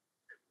month.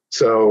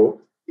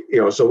 So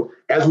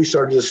as we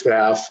started to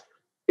staff,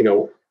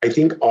 I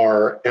think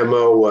our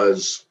MO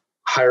was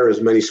hire as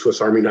many Swiss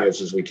Army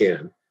knives as we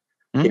can.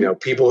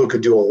 People who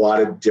could do a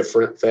lot of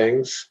different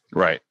things.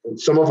 Right. And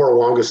some of our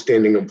longest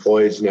standing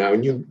employees now,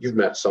 and you've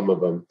met some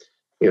of them,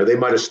 they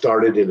might have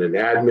started in an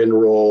admin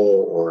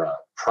role or a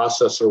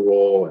processor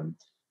role and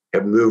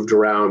have moved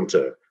around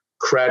to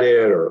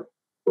credit or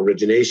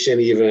origination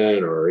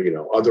even, or,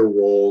 other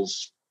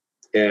roles.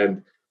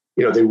 And,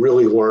 they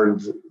really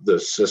learned the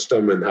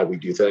system and how we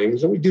do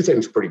things. And we do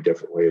things pretty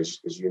differently, as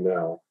you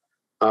know.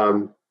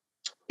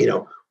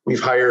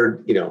 We've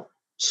hired,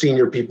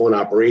 senior people in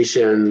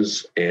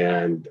operations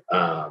and,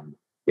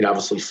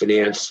 obviously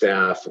finance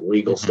staff and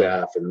legal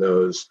staff and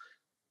those.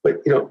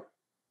 But,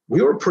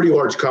 we were a pretty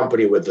large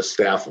company with a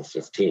staff of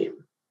 15.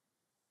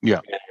 Yeah.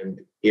 And,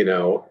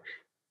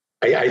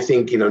 I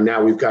think,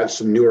 now we've got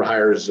some newer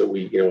hires that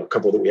a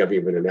couple that we haven't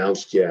even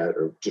announced yet,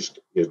 or just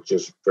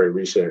very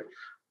recent.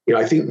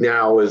 I think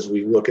now as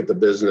we look at the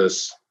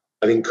business,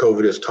 I think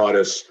COVID has taught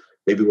us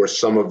maybe where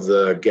some of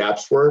the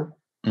gaps were.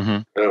 I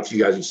don't know if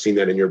you guys have seen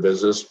that in your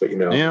business, but,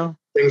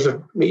 things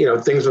have,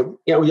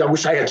 I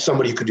wish I had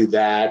somebody who could do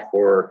that,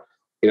 or,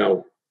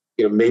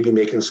 maybe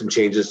making some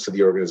changes to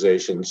the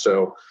organization.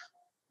 So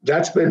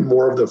that's been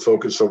more of the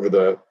focus over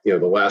the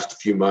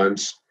last few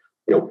months.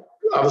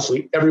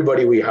 Obviously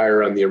everybody we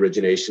hire on the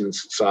originations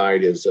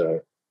side is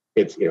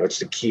it's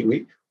the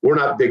key. We're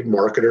not big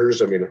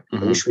marketers. I mean,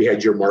 I wish we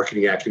had your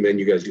marketing acumen.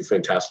 You guys do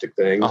fantastic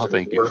things. Oh,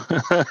 thank you.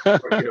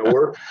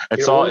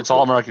 It's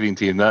all marketing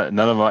team. None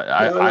of my.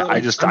 I'm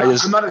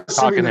not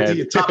assuming that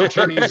the top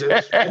attorneys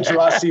at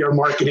Jurassic are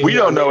marketing. We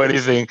don't know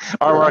anything.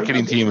 Our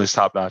marketing team is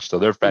top notch, though.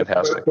 They're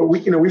fantastic. But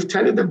we've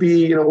tended to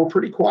be, we're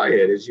pretty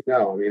quiet, as you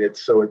know. I mean,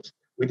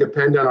 we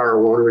depend on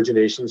our loan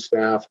origination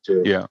staff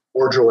to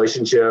forge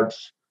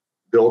relationships,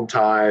 build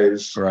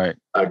ties, right?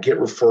 Get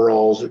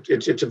referrals.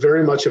 It's a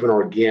very much of an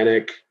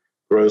organic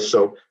growth.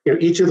 So,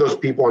 each of those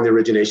people on the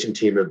origination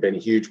team have been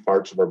huge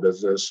parts of our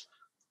business.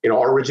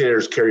 Our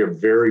originators carry a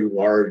very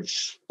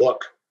large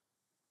book.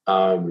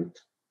 Of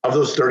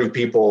those 30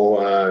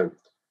 people,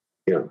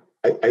 we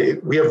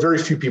have very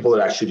few people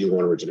that actually do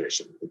loan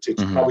origination.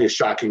 It's probably a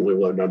shockingly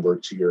low number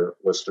to your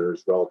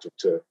listeners relative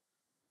to,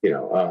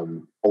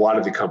 a lot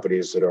of the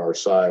companies that are our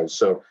size.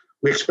 So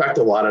we expect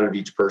a lot out of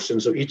each person.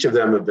 So each of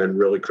them have been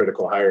really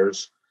critical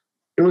hires.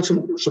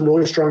 Some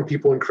really strong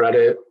people in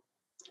credit,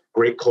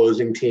 great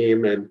closing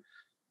team, and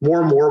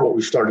more what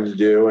we started to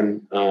do.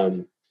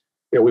 And,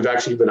 we've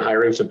actually been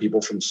hiring some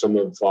people from some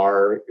of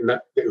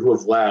who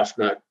have left,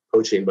 not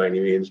poaching by any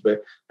means,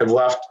 but have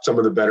left some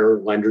of the better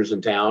lenders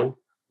in town,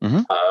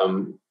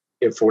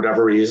 if for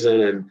whatever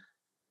reason. And,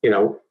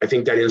 I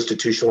think that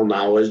institutional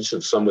knowledge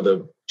of some of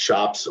the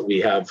shops that we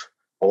have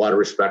a lot of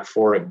respect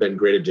for have been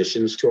great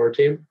additions to our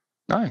team.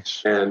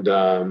 Nice. And,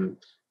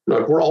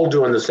 look, we're all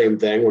doing the same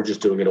thing. We're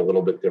just doing it a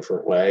little bit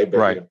different way. But,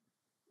 right.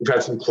 We've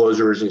had some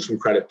closers and some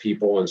credit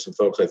people and some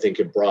folks I think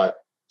have brought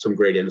some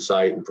great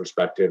insight and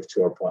perspective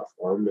to our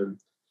platform. And,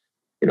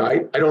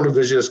 I don't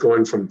envision us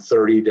going from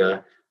 30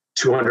 to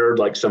 200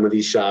 like some of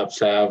these shops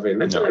have.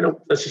 And that's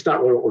just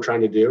not what we're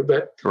trying to do.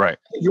 But right.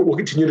 We'll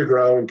continue to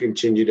grow and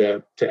continue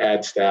to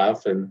add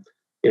staff. And,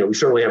 we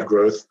certainly have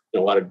growth, a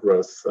lot of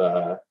growth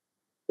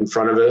in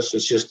front of us.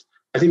 It's just,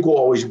 I think we'll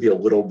always be a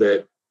little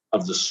bit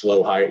of the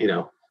slow hire,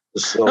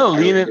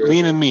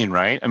 lean and mean,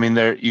 right? I mean,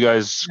 you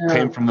guys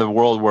came from the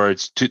world where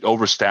it's too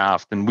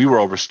overstaffed, and we were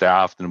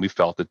overstaffed, and we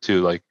felt it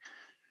too. Like,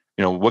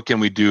 what can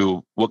we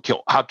do?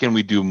 How can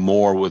we do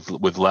more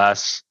with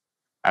less?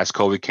 As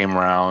COVID came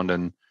around,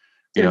 and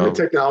the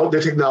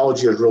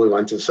technology has really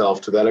lent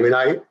itself to that. I mean,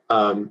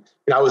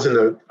 I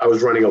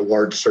was running a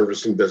large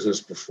servicing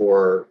business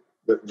before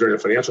during the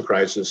financial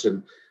crisis,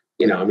 and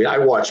I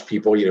watched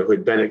people who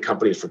had been at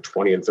companies for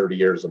 20 and 30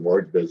 years in the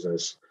mortgage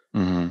business,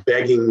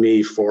 begging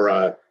me for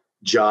a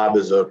job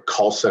as a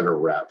call center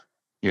rep.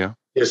 Yeah.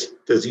 Just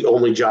as the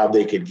only job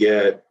they could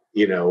get,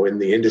 in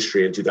the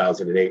industry in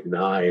 2008 and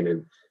 2009.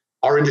 And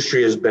our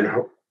industry has been,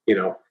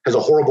 has a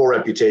horrible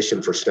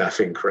reputation for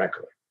staffing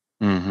correctly.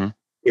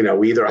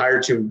 We either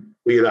hire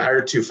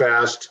too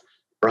fast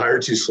or hire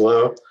too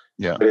slow.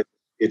 Yeah. But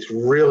it's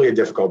really a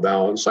difficult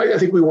balance. So I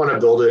think we want to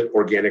build it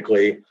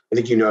organically. I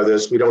think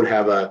this. We don't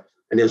have a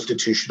an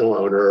institutional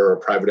owner or a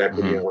private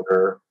equity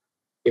owner.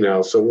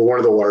 So we're one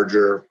of the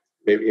larger,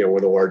 maybe, we're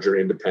the larger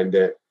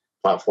independent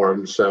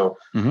platforms. So,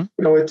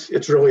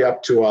 it's really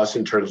up to us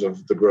in terms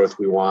of the growth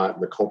we want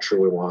and the culture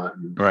we want.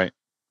 And, right.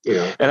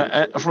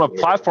 And from a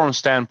platform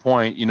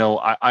standpoint,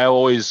 I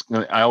always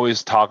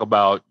talk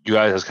about you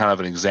guys as kind of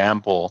an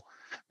example,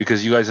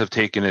 because you guys have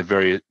taken it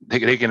very,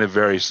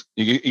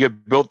 you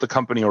built the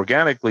company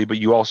organically, but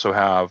you also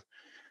have,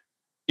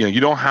 you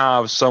don't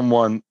have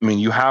someone,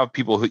 you have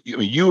people who,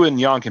 you and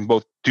Jan can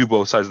both do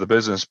both sides of the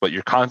business, but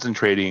you're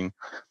concentrating,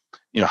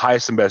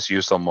 highest and best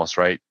use almost,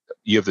 right?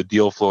 You have the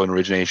deal flow and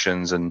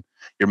originations, and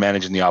you're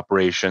managing the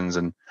operations,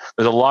 and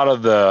there's a lot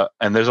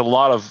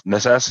of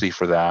necessity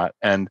for that.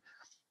 And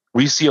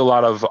we see a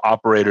lot of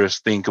operators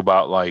think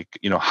about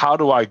how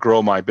do I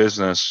grow my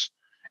business,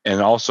 and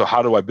also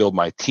how do I build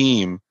my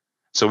team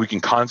so we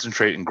can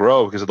concentrate and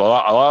grow? Because a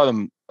lot of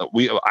them,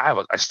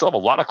 I still have a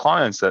lot of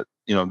clients that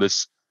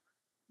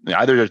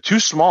either they're too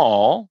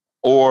small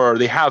or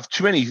they have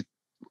too many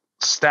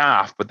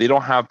staff, but they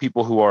don't have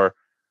people who are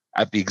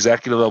at the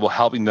executive level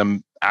helping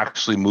them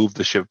actually move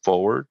the ship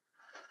forward.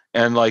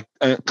 And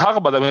talk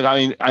about that.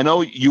 I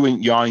know you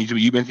and Jan,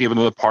 you've been thinking of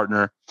another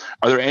partner.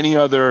 Were there any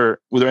other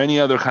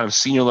kind of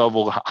senior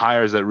level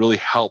hires that really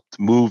helped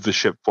move the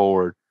ship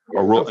forward,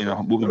 or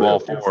move the ball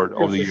forward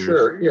over the years?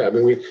 Sure. Yeah.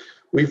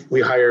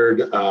 We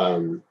hired,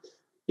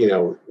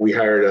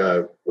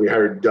 we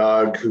hired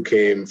Doug, who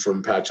came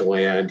from Patch of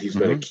Land. He's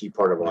been a key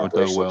part of our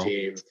operational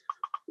team.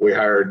 We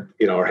hired,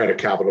 our head of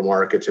capital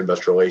markets,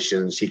 investor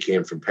relations. He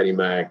came from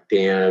PennyMac.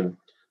 Dan,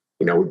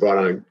 we brought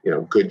on,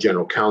 good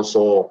general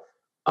counsel.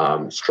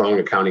 Strong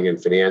accounting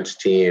and finance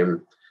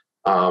team.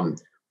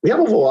 We have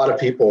a lot of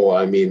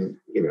people.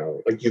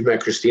 You've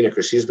met Christina.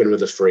 Christina's been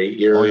with us for 8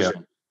 years. Oh, yeah.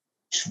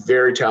 She's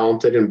very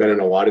talented and been in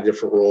a lot of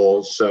different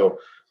roles. So,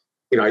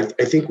 I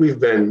think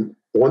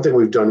one thing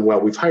we've done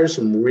well, we've hired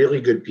some really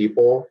good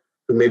people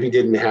who maybe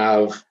didn't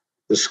have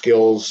the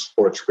skills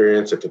or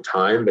experience at the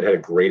time, but had a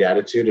great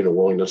attitude and a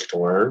willingness to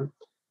learn.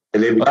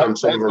 And they become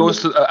that's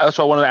what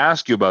I wanted to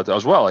ask you about that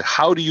as well.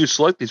 How do you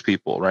select these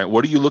people, right?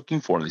 What are you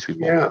looking for in these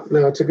people? Yeah,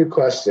 no, it's a good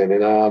question.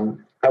 And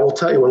I will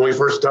tell you, when we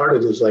first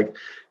started, it was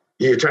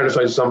you're trying to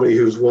find somebody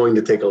who's willing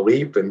to take a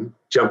leap and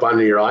jump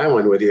onto your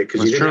island with you,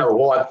 because you didn't have a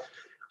whole lot.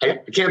 I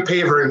can't pay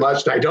you very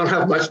much, and I don't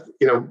have much,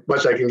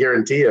 much I can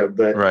guarantee you.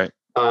 But right.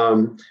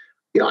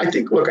 I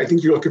think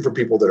you're looking for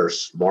people that are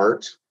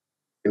smart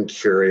and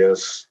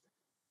curious,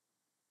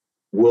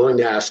 willing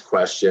to ask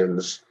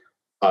questions.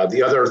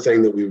 The other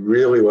thing that we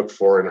really look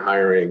for in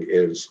hiring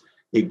is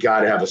you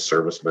got to have a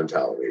service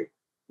mentality.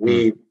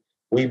 We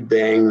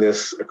bang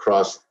this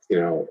across,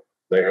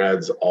 their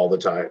heads all the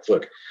time.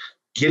 Look,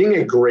 getting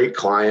a great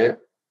client,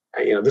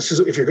 this is,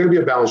 if you're going to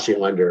be a balance sheet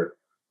lender,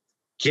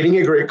 getting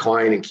a great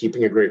client and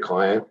keeping a great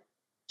client,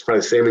 it's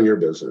probably the same in your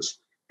business.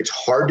 It's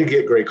hard to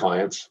get great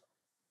clients.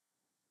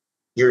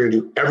 You're going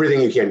to do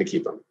everything you can to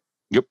keep them.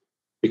 Yep.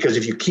 Because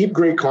if you keep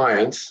great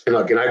clients, and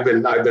look, and I've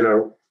been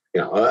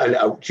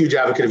a huge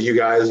advocate of you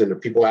guys, and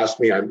if people ask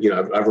me,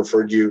 I've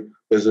referred you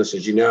business,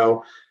 as you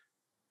know,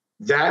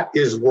 that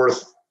is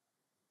worth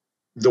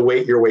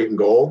your weight in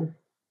gold.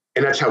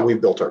 And that's how we've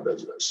built our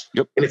business.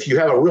 Yep. And if you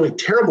have a really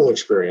terrible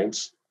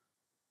experience,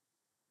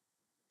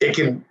 it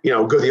can,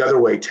 go the other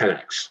way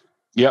 10x.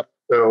 Yep.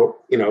 So,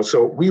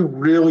 so we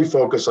really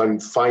focus on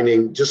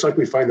finding, just like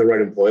we find the right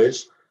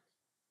employees,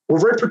 we're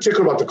very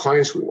particular about the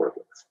clients we work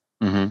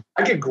with. Mm-hmm.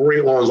 I get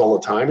great loans all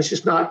the time. It's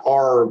just not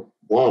our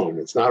loan.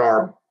 It's not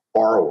our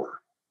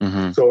borrower.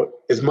 Mm-hmm. So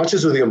as much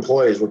as with the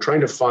employees, we're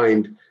trying to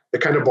find the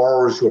kind of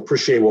borrowers who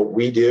appreciate what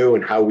we do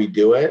and how we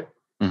do it,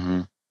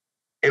 mm-hmm.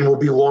 and will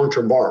be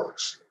long-term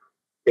borrowers.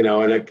 And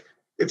I got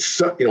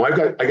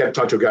to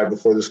talk to a guy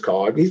before this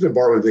call. He's been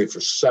borrowing with me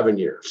for 7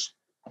 years.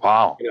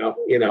 Wow.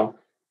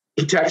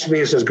 He texts me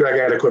and says, "Greg,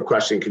 I had a quick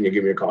question. Can you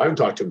give me a call?" I haven't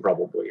talked to him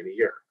probably in a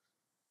year,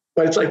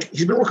 but it's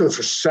he's been working with us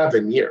for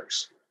 7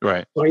 years.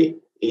 Right. So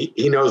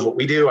he knows what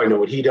we do. I know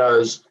what he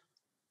does.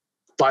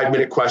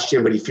 5-minute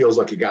question, but he feels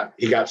like he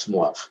got some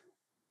love.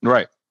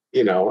 Right.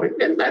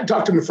 And I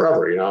talked to him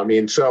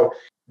forever. So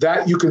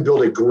that you can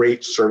build a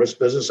great service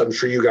business. I'm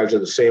sure you guys are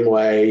the same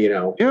way.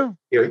 Yeah.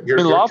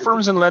 Law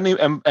firms and lending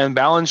and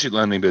balance sheet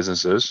lending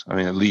businesses,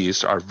 at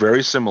least, are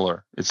very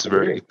similar. It's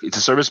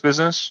a service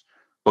business,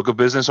 book of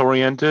business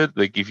oriented.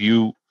 If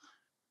you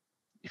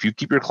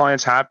keep your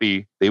clients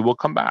happy, they will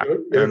come back.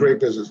 They're a great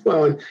business.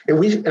 Well, and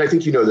I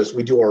think this.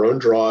 We do our own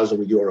draws and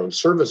we do our own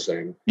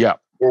servicing. Yeah.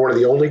 We're one of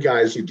the only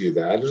guys who do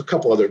that. There's a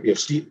couple other,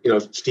 Steve,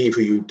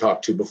 who you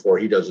talked to before,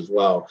 he does as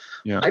well.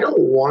 Yeah. I don't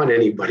want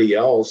anybody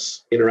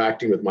else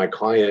interacting with my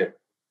client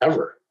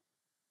ever.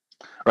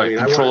 Right.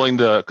 Controlling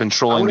the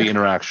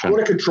interaction. I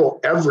want to control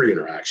every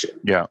interaction.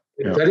 Yeah.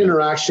 If that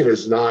interaction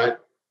is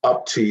not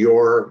up to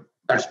your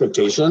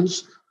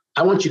expectations,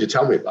 I want you to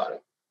tell me about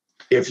it.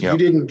 If you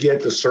didn't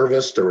get the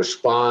service, the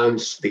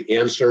response, the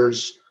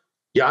answers,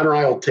 Jan or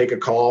I will take a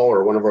call,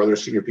 or one of our other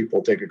senior people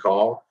will take a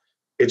call.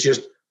 It's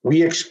just,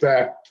 we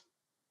expect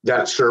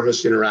that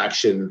service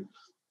interaction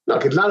No,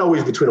 it's not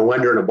always between a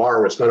lender and a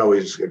borrower. It's not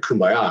always a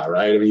kumbaya,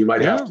 right? I mean, you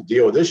might have to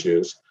deal with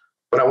issues,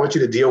 but I want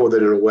you to deal with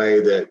it in a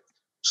way that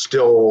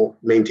still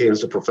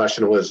maintains the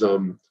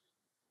professionalism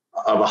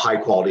of a high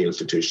quality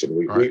institution.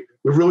 We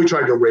really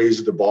tried to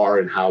raise the bar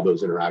in how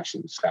those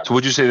interactions happen. So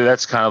would you say that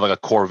that's kind of like a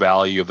core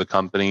value of the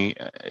company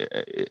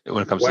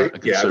when it comes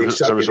to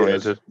service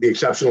oriented? The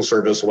exceptional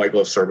service, white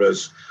glove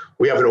service.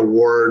 We have an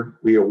award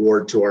we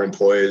award to our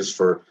employees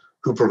for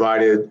who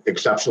provided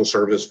exceptional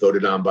service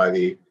voted on by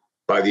the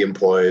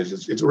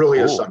employees. It really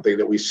is something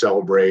that we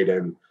celebrate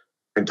and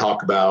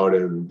talk about.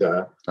 And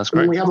that's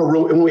great.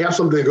 When we have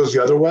something that goes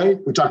the other way,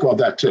 we talk about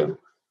that too.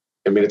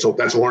 I mean,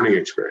 that's a learning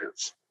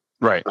experience.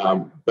 Right.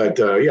 But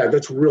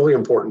that's a really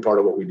important part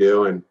of what we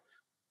do. And,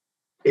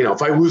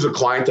 if I lose a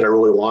client that I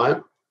really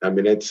want, I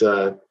mean, I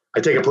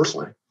take it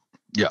personally.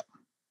 Yeah.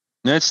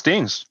 And it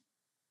stings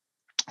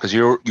because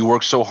you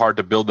work so hard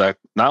to build that,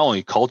 not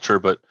only culture,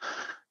 but,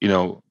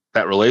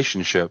 that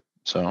relationship.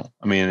 So,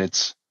 I mean,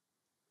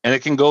 and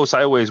it can go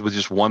sideways with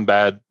just one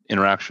bad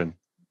interaction.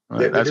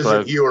 Right? It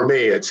isn't you or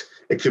me. It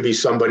could be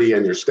somebody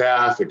in your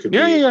staff. It could be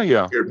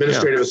your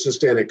administrative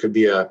assistant. It could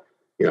be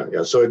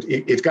So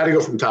it's got to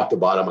go from top to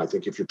bottom, I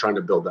think, if you're trying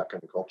to build that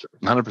kind of culture.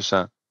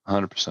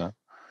 100%.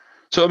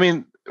 So, I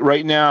mean,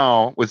 right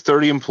now with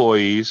 30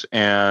 employees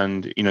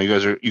and, you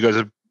guys are,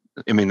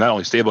 I mean, not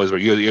only stabilized, but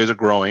you guys are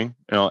growing,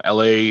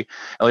 LA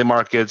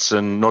markets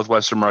and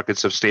Northwestern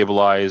markets have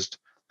stabilized.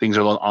 Things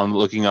are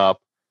looking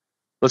up.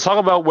 Let's talk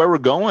about where we're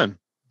going.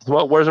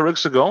 Where's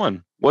Arixa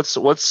going? What's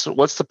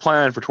the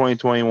plan for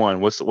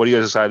 2021? What are you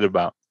guys excited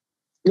about?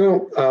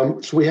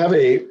 So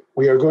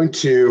we are going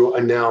to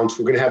announce,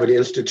 we're going to have an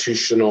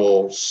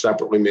institutional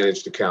separately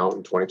managed account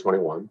in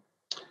 2021.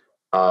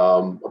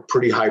 A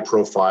pretty high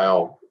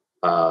profile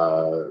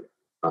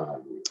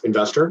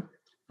investor.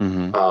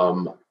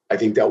 Mm-hmm. I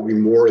think that will be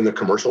more in the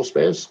commercial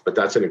space, but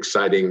that's an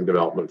exciting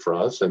development for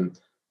us. And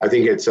I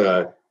think it's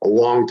a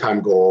long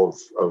time goal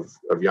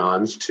of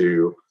Jan's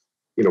to,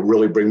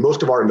 really bring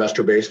most of our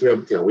investor base. We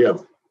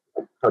have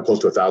close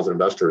to 1,000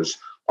 investors,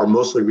 are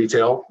mostly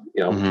retail,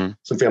 mm-hmm.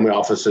 some family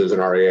offices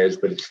and RIAs,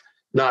 but it's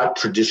not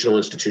traditional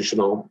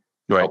institutional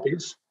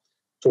LPs.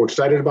 So we're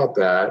excited about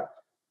that.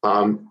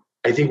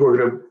 I think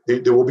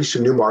there will be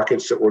some new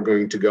markets that we're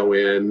going to go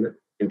in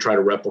and try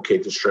to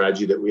replicate the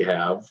strategy that we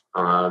have,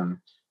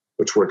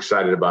 which we're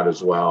excited about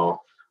as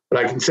well.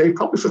 But I can say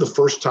probably for the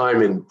first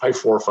time in probably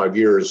 4 or 5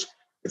 years,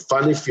 it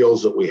finally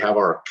feels that we have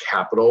our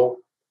capital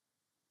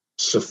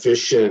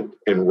sufficient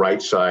and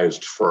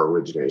right-sized for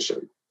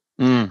origination.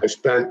 I've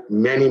spent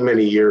many,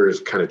 many years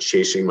kind of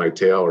chasing my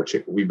tail, or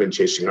we've been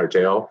chasing our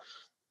tail,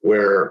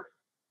 where,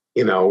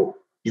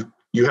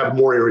 you have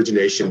more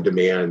origination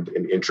demand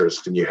and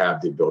interest than you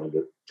have the ability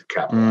to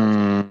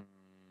capitalize.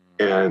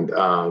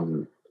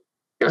 And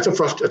it's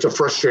a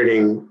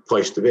frustrating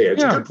place to be.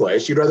 It's a good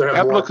place. You'd rather have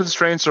capital more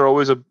constraints are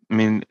always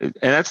and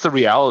that's the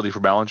reality for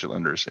balance sheet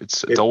lenders.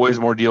 It's always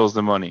more deals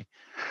than money.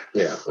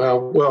 Yeah.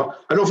 Well,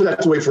 I don't know if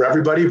that's the way for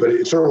everybody, but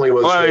it certainly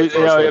was. Well,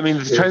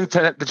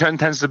 the trend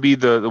tends to be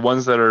the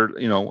ones that are,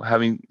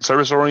 having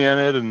service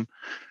oriented and,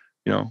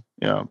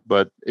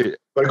 but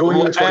going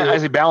into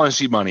as a balance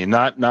sheet money,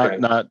 not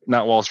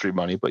Wall Street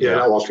money, but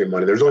not Wall Street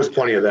money. There's always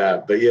plenty of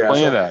that, but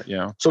plenty of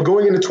that. So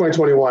going into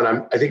 2021,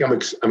 I think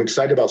I'm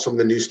excited about some of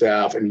the new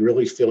staff and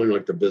really feeling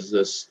like the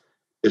business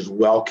is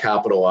well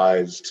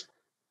capitalized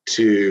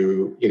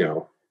to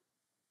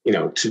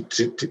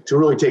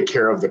really take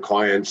care of the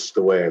clients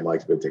the way I'd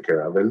like to take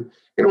care of. And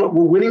we're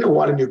winning a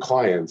lot of new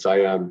clients.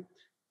 I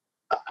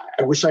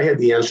wish I had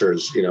the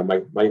answers.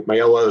 My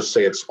LOs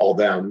say it's all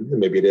them, and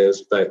maybe it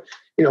is, but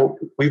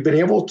we've been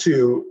able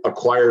to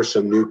acquire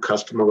some new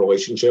customer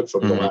relationships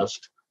over the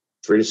last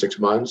 3 to 6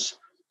 months,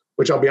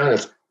 which I'll be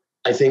honest,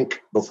 I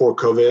think before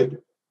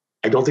COVID,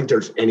 I don't think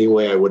there's any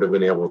way I would have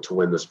been able to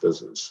win this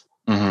business.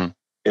 Mm-hmm.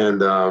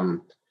 And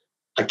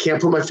I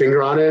can't put my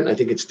finger on it. I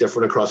think it's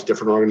different across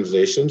different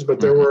organizations, but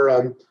there were,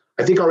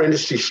 I think our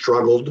industry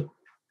struggled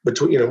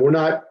between, we're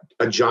not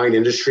a giant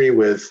industry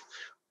with,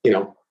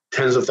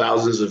 tens of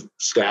thousands of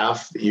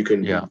staff that you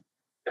can,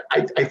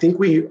 I think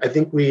we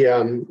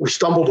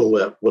stumbled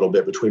a little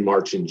bit between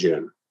March and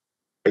June.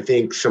 I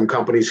think some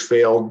companies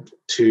failed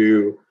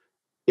to,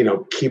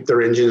 keep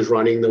their engines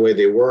running the way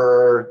they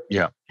were,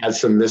 had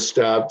some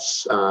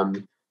missteps,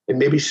 and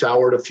maybe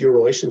soured a few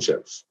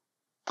relationships.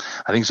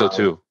 I think so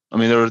too. I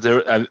mean,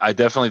 I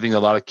definitely think a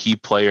lot of key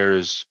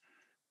players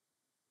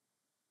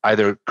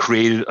either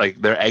created,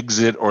 like, their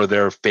exit or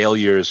their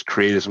failures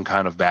created some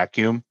kind of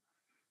vacuum.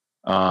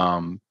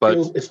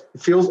 But it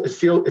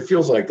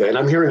feels like that. And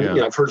I'm hearing,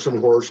 I've heard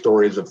some horror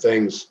stories of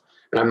things,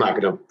 and I'm not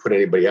going to put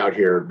anybody out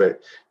here,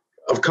 but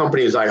of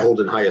companies I hold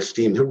in high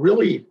esteem who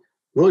really,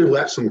 really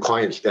let some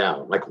clients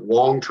down, like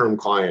long-term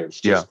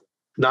clients, just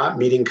not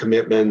meeting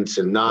commitments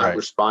and not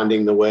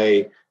responding the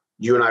way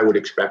you and I would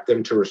expect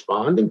them to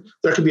respond. And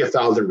there could be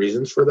 1,000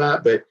 reasons for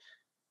that, but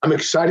I'm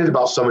excited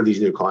about some of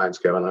these new clients,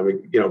 Kevin. I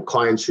mean,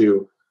 clients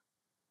who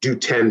do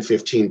 10,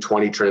 15,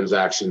 20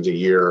 transactions a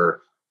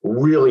year,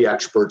 really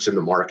experts in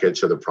the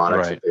markets or the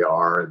products that they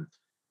are.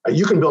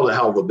 you can build a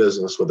hell of a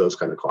business with those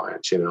kind of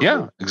clients.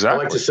 Yeah, exactly.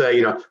 I like to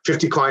say,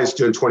 50 clients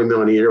doing $20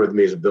 million a year with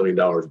me is $1 billion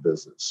of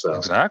business. So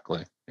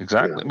exactly.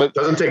 But it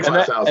doesn't take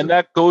 5,000. And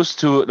that goes,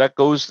 but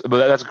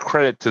that's a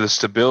credit to the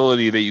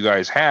stability that you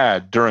guys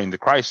had during the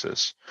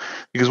crisis.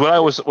 Because what I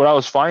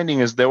was finding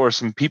is there were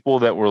some people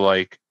that were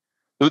like,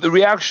 the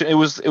reaction,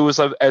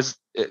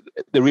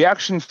 the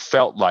reaction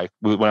felt like,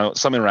 when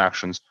some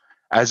interactions,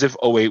 as if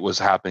 '08 was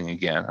happening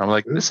again. I'm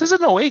like, this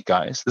isn't '08,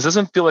 guys. This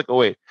doesn't feel like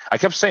 '08. I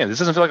kept saying, this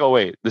doesn't feel like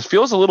 '08. This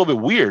feels a little bit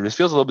weird. This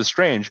feels a little bit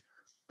strange.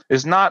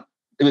 It's not.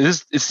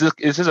 This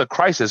is a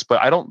crisis,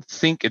 but I don't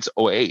think it's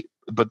 '08.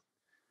 But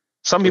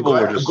some people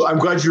were just. I'm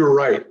glad you were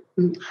right.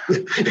 I don't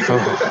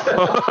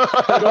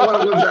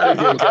want to live that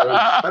again, Kevin.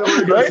 I don't want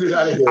to go through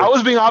that again. I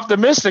was being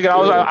optimistic,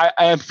 and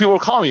and people were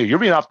calling me. You're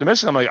being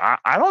optimistic. I'm like,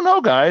 I don't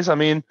know, guys. I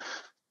mean,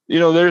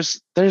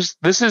 this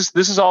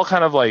is all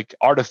kind of like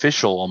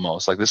artificial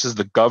almost. Like, this is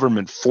the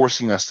government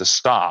forcing us to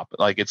stop.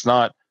 Like, it's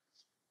not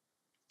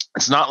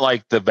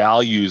like the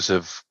values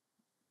have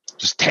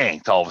just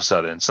tanked all of a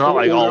sudden. It's not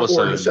like all of a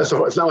sudden. It's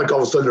not like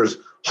all of a sudden there's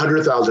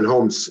 100,000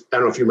 homes. I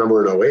don't know if you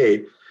remember in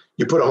 '08,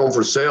 you put a home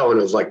for sale and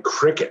it was like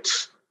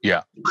crickets.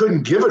 Yeah. You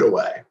couldn't give it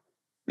away.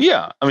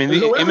 Yeah. I mean,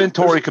 the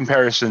inventory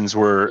comparisons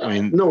were,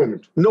 no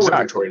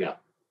inventory now.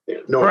 Yeah,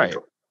 no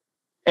inventory.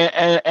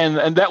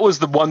 And that was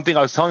the one thing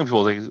I was telling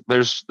people. Like,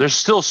 there's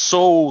still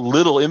so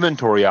little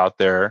inventory out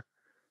there.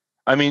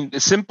 I mean,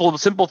 simple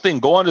thing.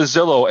 Go on to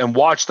Zillow and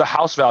watch the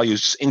house values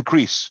just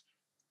increase.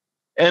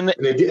 And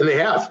they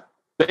have.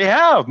 They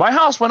have. My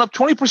house went up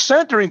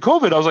 20% during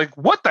COVID. I was like,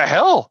 what the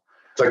hell?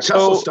 It's like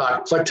Tesla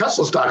stock. It's like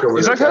Tesla stock over there.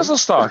 It's like Tesla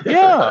stock.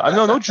 Yeah, I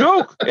know, no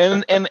joke.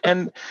 And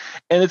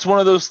it's one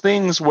of those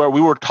things where we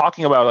were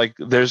talking about, like,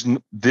 this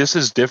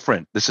is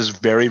different. This is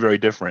very, very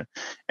different.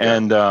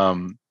 And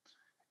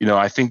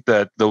I think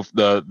that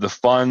the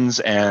funds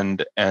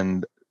and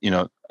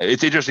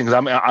it's interesting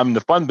because I'm in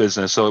the fund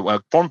business,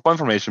 so fund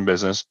formation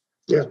business.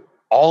 Yeah.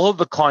 All of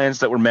the clients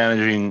that were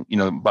managing,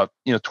 about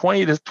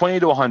 20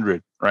 to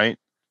 100, right?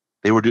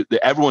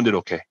 Everyone did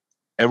okay.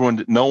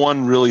 No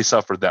one really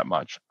suffered that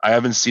much. I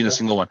haven't seen a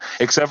single one,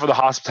 except for the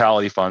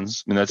hospitality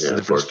funds. I mean, that's the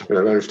difference. I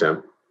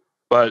understand.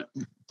 But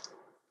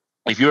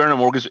if you're in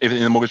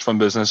the mortgage fund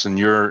business and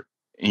you're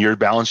a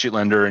balance sheet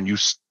lender and you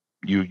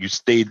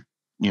stayed,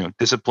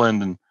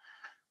 disciplined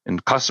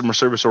and customer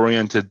service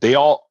oriented,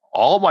 all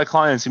of my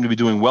clients seem to be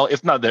doing well.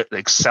 If not, they're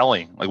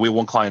excelling. Like, we have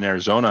one client in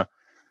Arizona,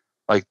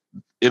 like,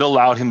 it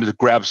allowed him to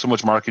grab so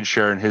much market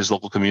share in his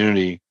local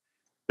community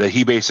that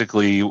he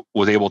basically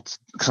was able to,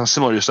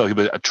 similar to yourself, he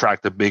would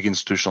attract a big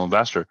institutional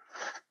investor.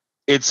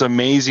 It's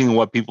amazing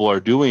what people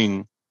are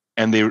doing,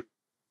 I don't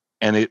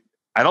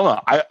know.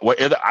 I don't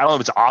know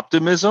if it's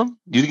optimism.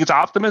 Do you think it's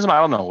optimism? I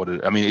don't know what it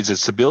is. I mean, is it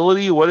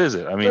stability? What is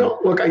it? I mean,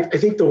 look, I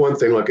think the one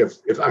thing, look,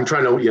 if I'm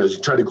trying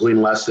to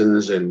glean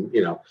lessons and,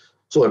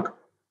 so look,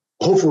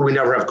 hopefully we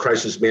never have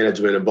crisis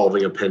management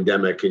involving a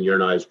pandemic in your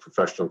and I's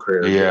professional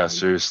career. Yeah,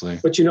 seriously.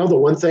 But the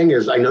one thing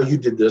is, I know you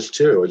did this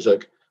too. It's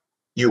like,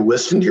 you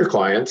listened to your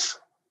clients,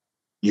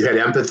 you had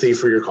empathy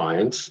for your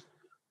clients.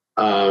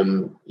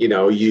 You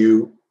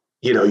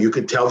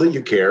could tell that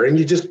you care, and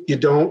you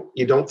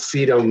don't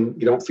feed them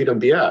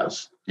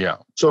BS. Yeah.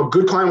 So a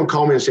good client would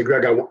call me and say,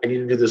 Greg, I need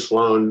to do this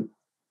loan.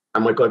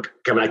 I'm like, look,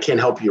 Kevin, I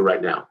can't help you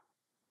right now.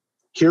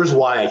 Here's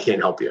why I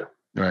can't help you.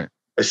 Right.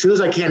 As soon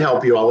as I can't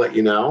help you, I'll let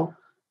you know.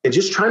 And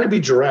just trying to be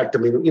direct. I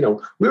mean, we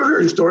were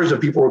hearing stories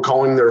of people were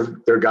calling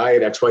their guy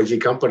at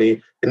XYZ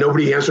company and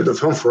nobody answered the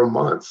phone for a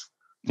month.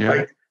 Yeah.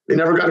 Like, they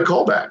never got a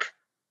call back.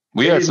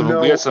 We heard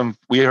some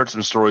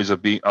stories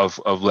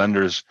of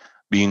lenders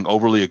being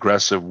overly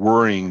aggressive,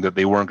 worrying that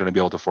they weren't going to be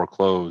able to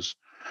foreclose.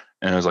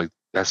 And I was like,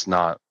 that's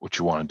not what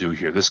you want to do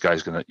here. This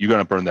guy's you're going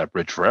to burn that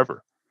bridge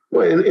forever.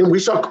 Well, and we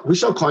saw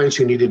clients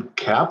who needed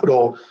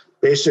capital.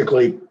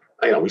 Basically,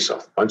 we saw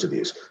a bunch of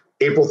these.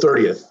 April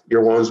 30th,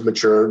 your loan's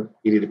matured.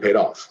 You need to pay it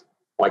off.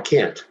 Well, I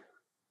can't.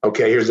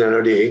 Okay, here's the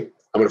NOD.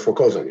 I'm going to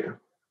foreclose on you.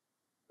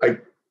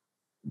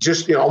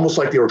 Just, almost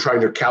like they were trying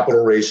to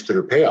capital raise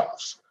through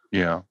payoffs.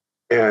 Yeah.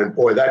 And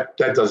boy, that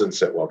doesn't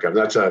sit well, Kevin.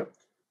 That's a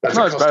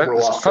customer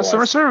loss.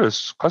 Customer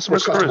service.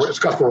 It's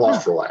customer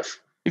loss for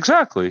life.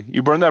 Exactly.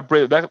 You burn that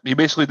bridge. You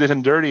basically did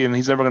him dirty, and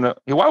he's never going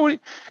to. Why would he?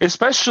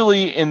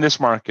 Especially in this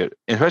market,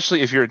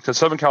 especially if you're in the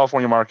Southern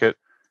California market,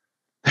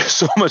 there's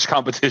so much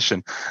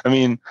competition. I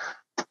mean,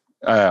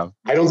 I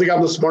don't think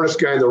I'm the smartest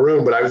guy in the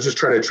room, but I was just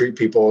trying to treat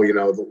people,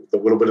 the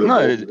little bit of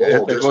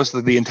the it goes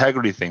to the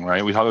integrity thing,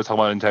 right? We talk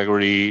about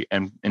integrity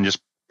and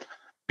just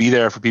be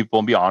there for people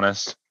and be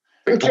honest.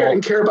 And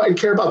care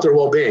about their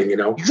well-being,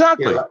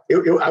 Exactly.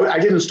 I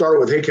didn't start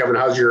with, hey, Kevin,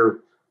 how's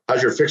your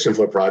fix and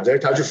flip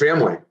project? How's your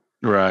family?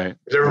 Right.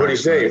 Is everybody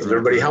safe? Is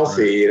everybody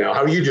healthy?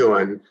 How are you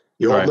doing?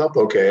 You holding up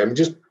okay? I'm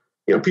just,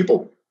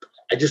 people.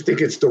 I just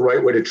think it's the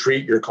right way to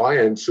treat your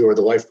clients who are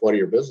the lifeblood of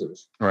your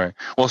business. Right.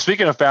 Well,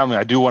 speaking of family,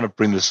 I do want to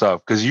bring this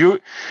up because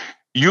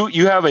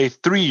You have a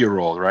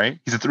 3-year-old, right?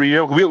 He's a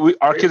 3-year-old.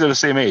 Our kids are the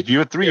same age. You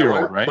have a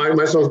 3-year-old, right?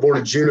 My son was born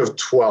in June of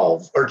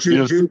 12, or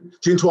June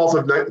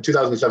 12th of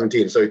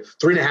 2017. So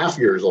 3.5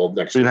 years old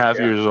next year. 3.5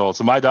 years old.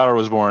 So my daughter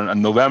was born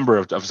in November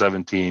of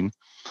 17.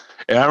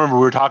 And I remember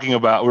we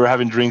were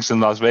having drinks in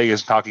Las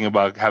Vegas talking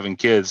about having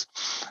kids,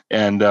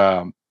 and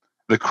the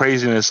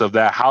craziness of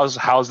that.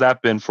 How's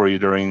that been for you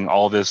during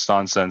all this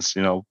nonsense?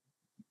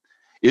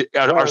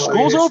 Are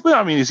schools open?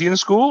 I mean, is he in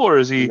school or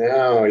is he?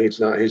 No, he's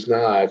not. He's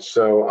not.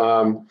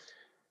 So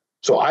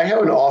I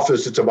have an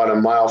office that's about a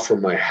mile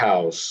from my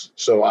house.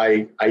 So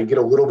I get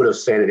a little bit of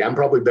sanity. I'm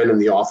probably been in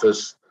the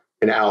office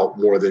and out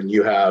more than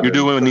you have. You're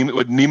doing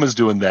what Nima's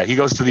doing that. He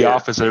goes to the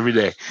office every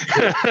day.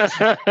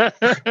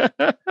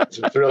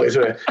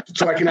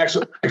 So I can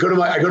actually, I go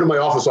to my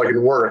office so I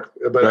can work,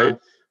 but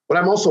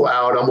I'm also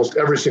out almost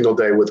every single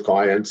day with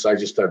clients. I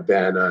just have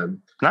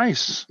been,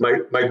 nice.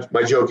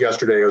 My joke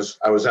yesterday was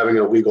I was having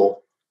an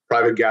illegal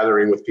private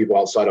gathering with people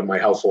outside of my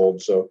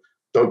household. So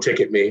don't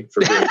ticket me for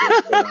doing this.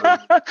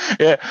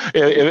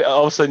 Yeah.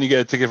 All of a sudden you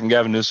get a ticket from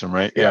Gavin Newsom,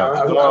 right? Yeah.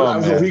 I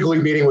was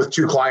illegally meeting with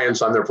 2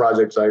 clients on their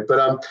project site,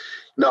 but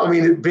no, I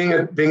mean, being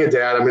a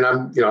dad, I mean,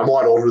 I'm a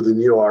lot older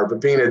than you are,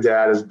 but being a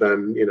dad has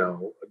been, a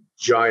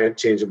giant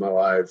change in my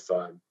life.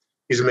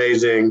 He's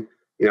amazing.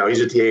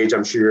 He's at the age,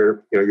 I'm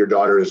sure, your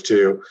daughter is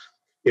too.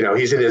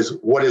 He's in his,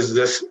 what is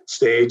this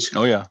stage?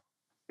 Oh yeah.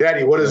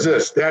 Daddy, what is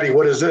this? Daddy,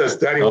 what is this?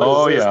 Daddy,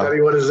 what is this?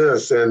 Daddy, what is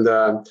this? And,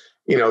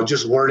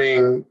 just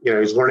learning,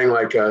 he's learning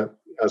like a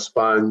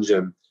sponge,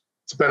 and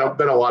it's been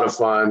a lot of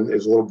fun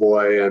as a little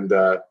boy. And,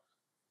 I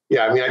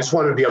mean, I just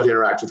wanted to be able to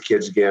interact with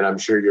kids again. I'm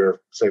sure you're the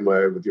same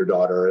way with your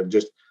daughter, and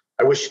just,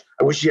 I wish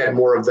you had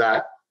more of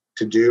that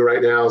to do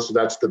right now. So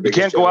that's the biggest.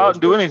 You can't go out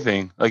and do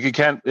anything. Like you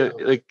can't,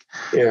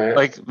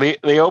 like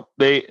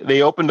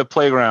they opened a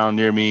playground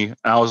near me, and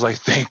I was like,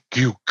 thank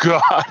you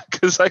God,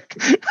 because like,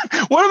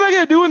 what am I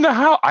gonna do in the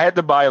house? I had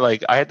to buy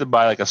like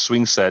a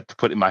swing set to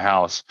put in my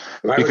house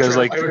because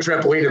I have a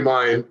trampoline in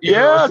mine.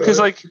 Yeah, because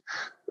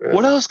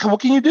what else?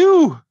 What can you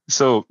do?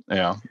 So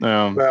yeah.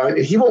 Well,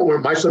 he won't wear.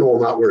 My son will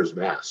not wear his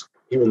mask.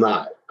 He will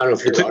not. I don't know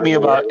if it took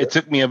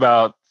me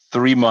about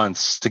 3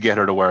 months to get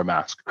her to wear a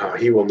mask. Oh,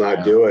 he will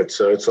not do it.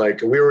 So it's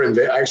like we were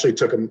I actually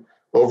took him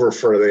over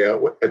for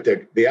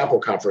the Apple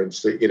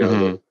conference, a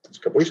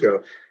couple weeks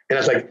ago, and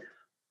it's like,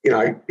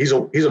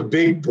 he's a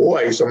big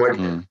boy, so I'm like,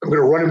 I'm going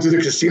to run him through the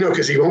casino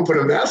because he won't put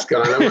a mask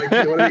on. I'm like,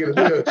 what are they going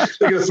to do?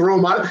 They're going to throw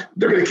him out.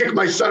 They're going to kick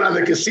my son out of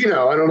the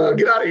casino. I don't know.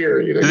 Get out of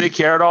here. Do they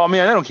care at all? I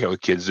mean, I don't care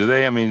with kids, do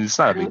they? I mean, it's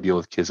not a big deal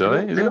with kids, are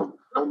they? I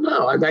don't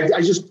know.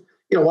 I just,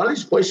 a lot of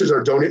these places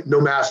are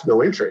no mask,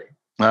 no entry.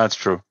 That's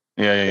true.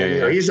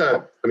 Yeah. He's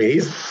a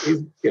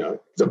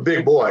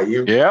big boy.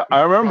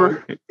 I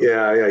remember. He's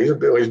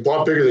a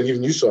lot bigger than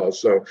even you saw.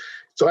 So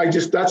I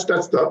just, that's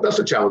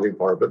the challenging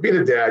part. But being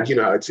a dad,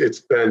 it's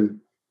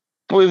been.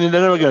 Well, they're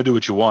never going to do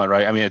what you want,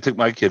 right? I mean, it took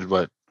my kid,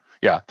 3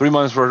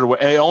 months for her to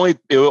wear. And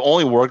it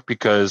only worked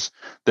because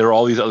there were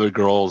all these other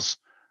girls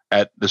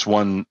at this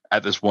one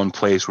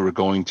place we were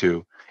going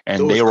to.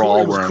 And they were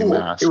all wearing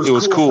masks. It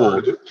was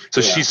cool.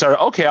 So she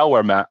started, okay, I'll wear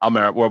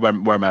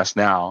a mask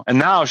now. And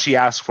now she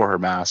asked for her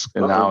mask.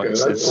 And now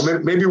it's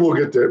maybe we'll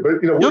get there.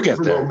 But you'll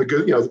get there. Home,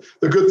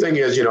 the good thing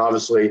is,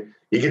 obviously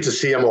you get to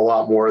see them a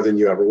lot more than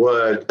you ever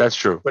would. That's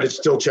true. But it's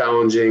still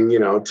challenging,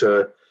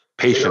 to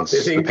patience.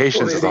 The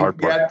patience is the hard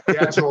part.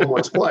 Dad's home,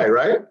 let's play,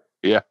 right?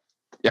 Yeah.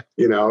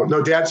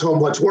 No, dad's home,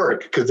 let's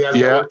work, because dad's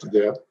got work to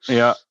do.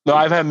 Yeah. No,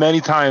 I've had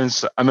many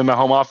times, I'm in my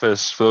home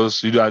office, for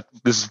those who don't,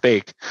 this is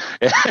fake,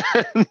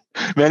 and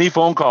many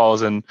phone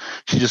calls, and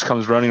she just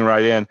comes running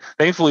right in.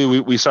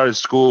 Thankfully, we started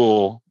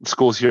school.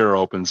 Schools here are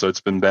open, so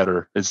it's been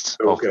better. It's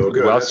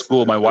without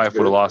school, my wife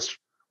would have lost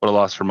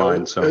her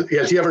mind. So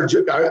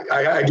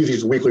I do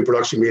these weekly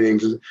production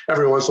meetings.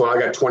 Every once in a while,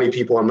 I got 20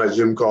 people on my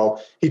Zoom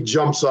call. He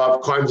jumps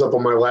up, climbs up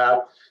on my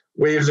lap,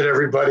 waves at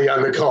everybody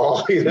on the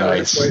call.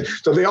 Nice.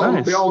 So they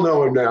all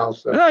know him now.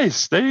 So.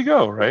 Nice. There you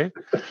go. Right.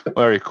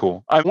 Very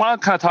cool. I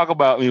want to kind of talk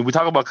about, we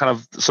talk about kind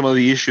of some of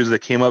the issues that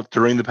came up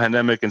during the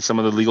pandemic and some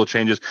of the legal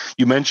changes.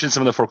 You mentioned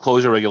some of the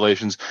foreclosure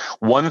regulations.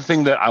 One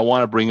thing that I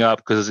want to bring up,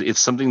 because it's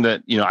something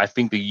that, I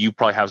think that you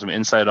probably have some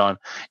insight on,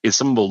 is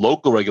some of the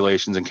local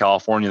regulations in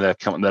California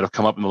that have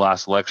come up in the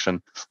last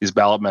election, these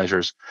ballot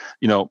measures.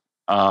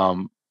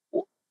 One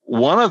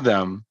of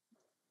them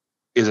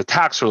is a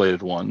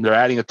tax-related one. They're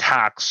adding a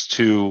tax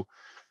to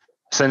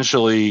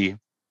essentially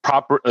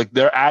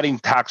they're adding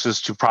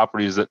taxes to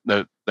properties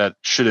that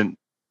shouldn't.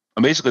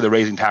 Basically, they're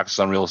raising taxes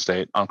on real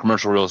estate, on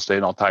commercial real estate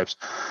and all types.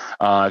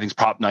 I think it's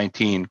Prop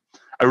 19.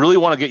 I really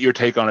want to get your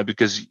take on it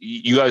because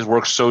you guys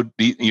work so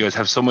deep. You guys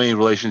have so many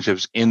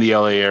relationships in the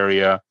LA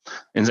area,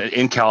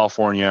 in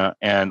California,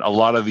 and a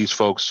lot of these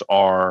folks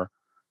are,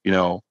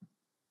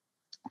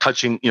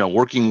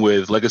 working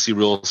with legacy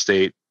real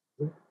estate.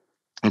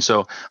 And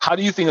so, how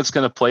do you think it's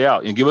going to play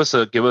out? And give us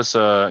your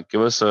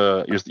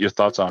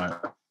thoughts on it.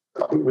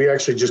 We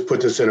actually just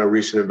put this in a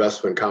recent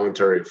investment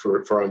commentary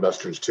for our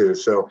investors too.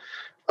 So,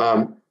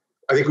 I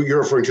think what you're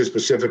referring to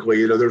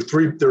specifically, there are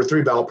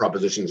three ballot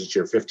propositions this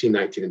year: 15,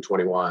 19, and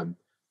 21.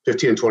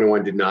 15 and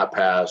 21 did not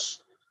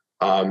pass.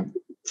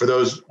 For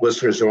those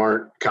listeners who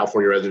aren't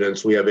California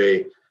residents, we have a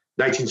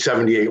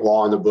 1978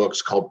 law in the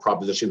books called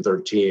Proposition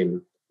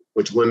 13,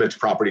 which limits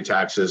property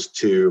taxes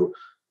to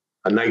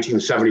a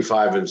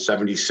 1975 and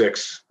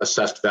 76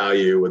 assessed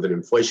value with an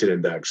inflation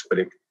index, but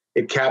it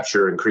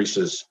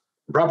increases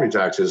property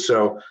taxes.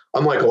 So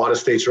unlike a lot of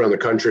states around the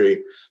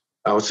country,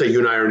 I would say you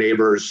and I are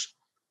neighbors.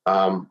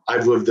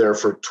 I've lived there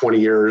for 20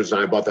 years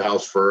and I bought the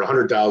house for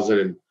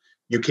 $100,000 and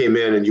you came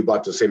in and you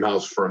bought the same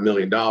house for $1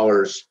 million.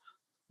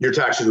 Your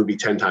taxes would be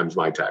 10 times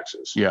my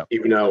taxes,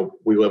 even though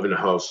we live in a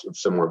house of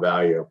similar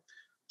value.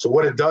 So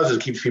what it does is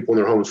it keeps people in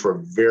their homes for a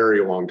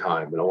very long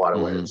time in a lot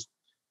of ways.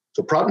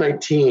 So Prop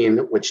 19,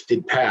 which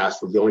did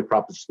pass, was the only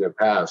proposition that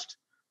passed,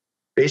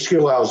 basically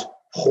allows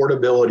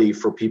portability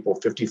for people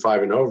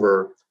 55 and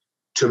over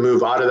to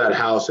move out of that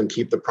house and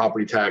keep the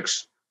property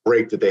tax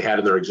break that they had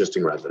in their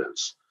existing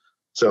residence.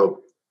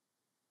 So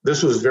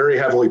this was very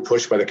heavily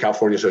pushed by the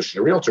California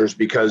Association of Realtors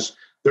because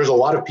there's a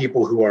lot of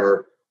people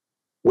who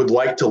would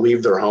like to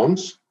leave their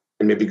homes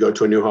and maybe go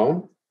to a new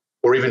home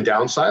or even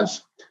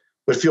downsize,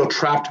 but feel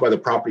trapped by the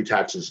property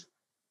taxes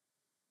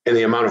and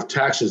the amount of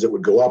taxes that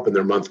would go up in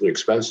their monthly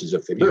expenses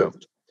if they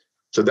moved.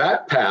 So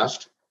that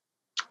passed,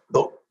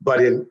 but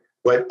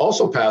what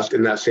also passed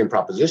in that same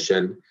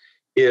proposition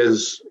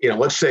is,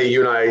 let's say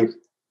you and I,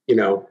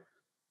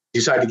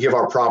 decide to give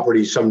our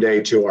property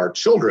someday to our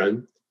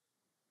children,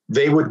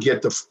 they would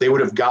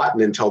have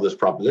gotten, until this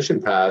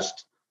proposition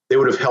passed, they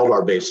would have held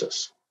our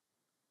basis.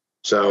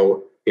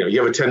 So,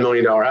 you have a $10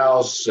 million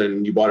house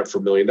and you bought it for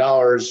 $1 million.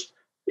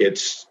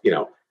 It's,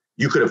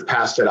 you could have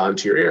passed it on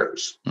to your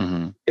heirs.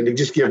 And to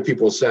just give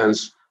people a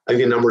sense, I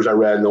think the numbers I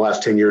read in the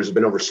last 10 years have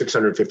been over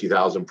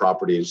 650,000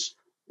 properties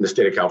in the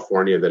state of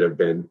California that have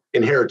been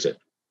inherited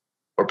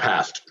or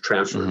passed,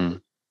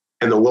 transferred,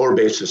 and the lower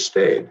basis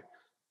stayed.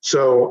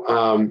 So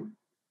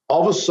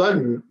all of a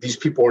sudden, these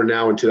people are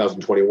now in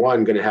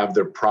 2021 going to have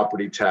their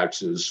property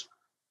taxes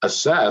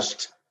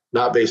assessed,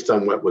 not based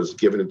on what was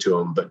given to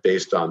them, but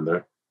based on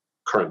the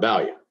current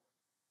value.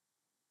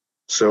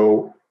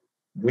 So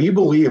we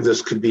believe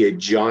this could be a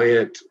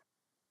giant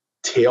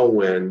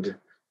tailwind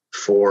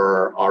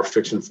for our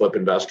fix and flip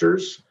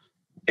investors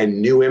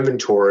and new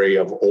inventory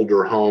of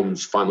older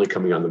homes finally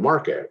coming on the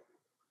market,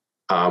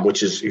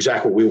 which is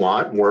exactly what we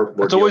want.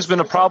 It's always been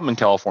a problem in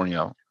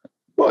California.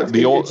 Well,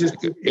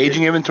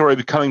 aging inventory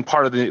becoming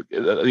part of the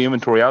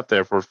inventory out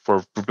there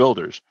for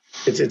builders.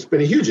 It's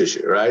been a huge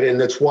issue, right? And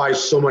that's why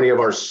so many of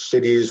our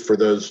cities, for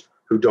those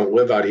who don't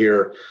live out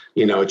here,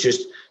 it's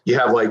just, you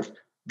have like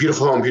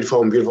beautiful home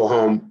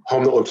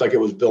that looks like it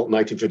was built in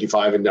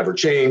 1955 and never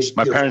changed.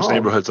 My parents'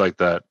 neighborhood's like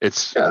that.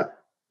 It's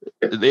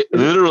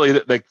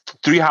literally like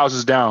 3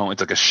 houses down.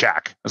 It's like a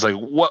shack. It's like,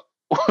 what?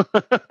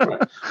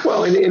 Right.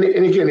 Well, and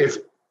again, if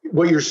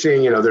what you're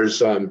seeing,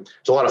 there's a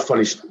lot of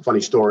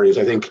funny stories.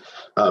 I think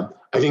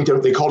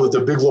they called it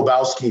the Big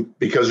Lebowski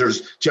because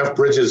there's Jeff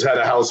Bridges had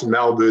a house in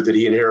Malibu that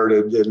he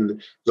inherited,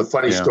 and the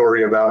funny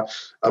story about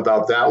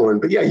that one.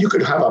 But yeah, you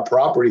could have a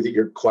property that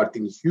you're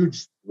collecting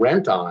huge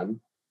rent on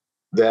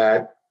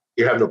that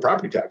you have no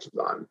property taxes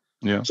on.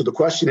 Yeah. So the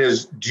question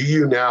is, do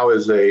you now,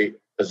 as an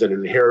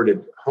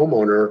inherited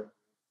homeowner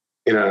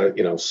in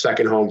a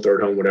second home,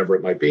 third home, whatever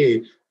it might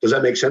be, does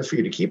that make sense for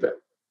you to keep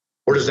it?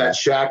 Or does that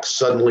shack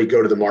suddenly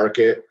go to the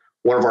market?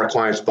 One of our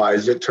clients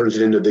buys it, turns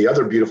it into the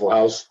other beautiful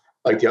house,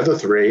 like the other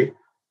three,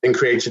 and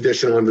creates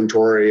additional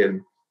inventory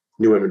and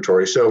new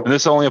inventory. So, and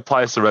this only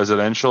applies to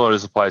residential, or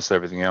does it apply to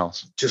everything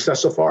else? Just that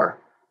so far.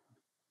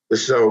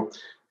 So,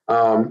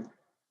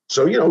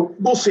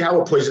 we'll see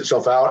how it plays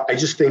itself out. I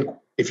just think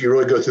if you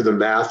really go through the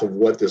math of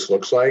what this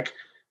looks like,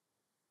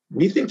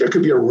 we think there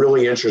could be a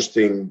really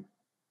interesting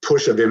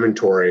push of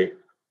inventory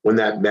when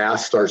that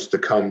math starts to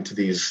come to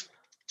these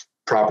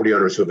property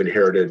owners who have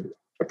inherited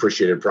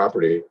appreciated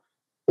property.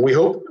 And we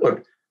hope,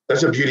 look,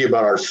 that's the beauty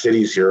about our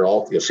cities here,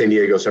 San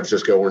Diego, San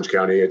Francisco, Orange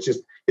County. It's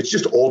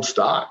just old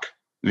stock.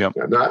 Yeah.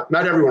 Not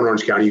everyone in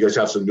Orange County. You guys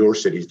have some newer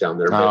cities down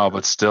there.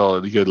 But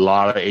still, you get a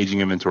lot of aging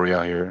inventory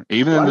out here.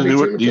 Even in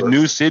the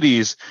new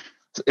cities,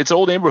 it's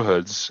old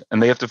neighborhoods,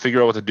 and they have to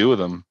figure out what to do with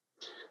them.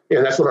 Yeah,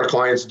 and that's what our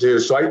clients do.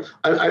 So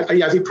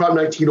I think Prop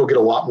 19 will get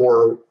a lot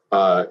more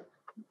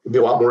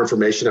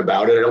information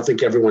about it. I don't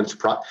think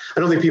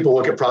people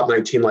look at Prop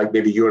 19 like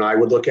maybe you and I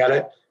would look at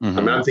it. I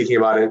mean, I'm thinking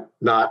about it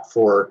not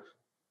for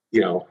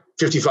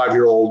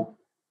 55-year-old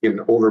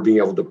and older being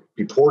able to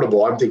be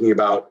portable. I'm thinking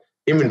about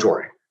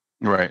inventory.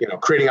 Right.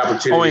 Creating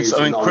opportunities.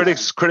 I mean,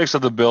 critics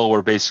of the bill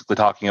were basically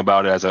talking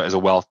about it as a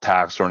wealth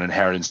tax or an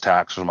inheritance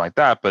tax or something like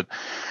that. But,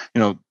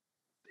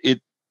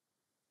 it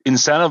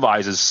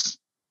incentivizes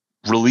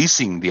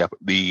releasing the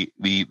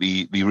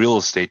real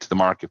estate to the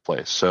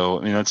marketplace. So,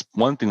 that's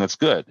one thing that's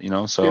good,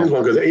 so. It is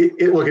one good.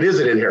 It is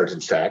an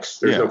inheritance tax.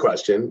 There's no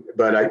question.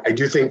 But I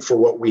do think for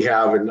what we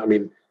have, and I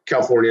mean,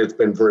 California, it's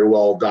been very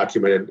well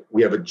documented.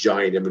 We have a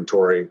giant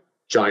inventory,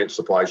 giant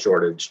supply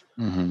shortage.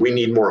 We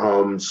need more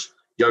homes.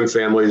 Young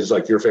families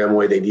like your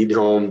family, they need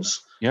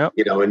homes. Yeah.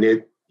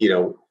 And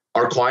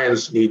our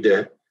clients need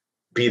to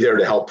be there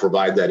to help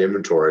provide that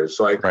inventory.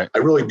 So I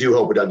really do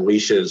hope it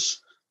unleashes,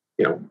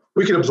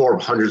 we can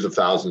absorb hundreds of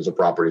thousands of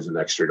properties in the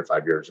next 3 to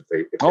 5 years if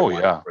they want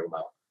to bring them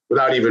out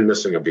without even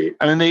missing a beat.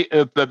 I mean,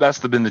 that's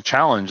been the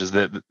challenge is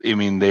that,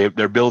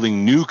 they're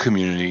building new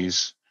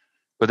communities,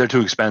 but they're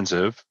too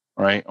expensive,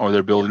 right? Or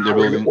they're building,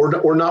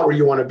 or not where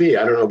you want to be.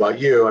 I don't know about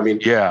you. I mean,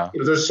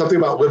 there's something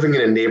about living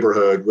in a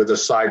neighborhood with a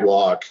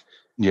sidewalk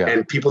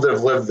and people that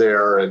have lived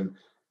there and,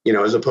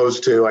 as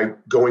opposed to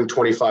like going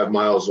 25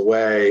 miles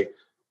away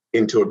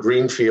into a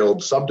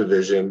greenfield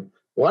subdivision.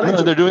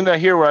 They're doing that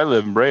here where I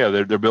live in Brea.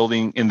 They're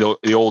building in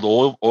the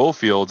old oil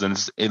fields, and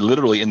it's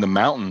literally in the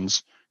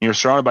mountains. You're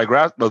surrounded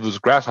by those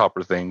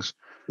grasshopper things.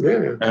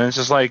 Yeah. And it's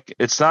just like,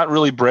 it's not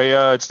really Brea.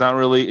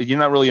 You're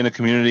not really in a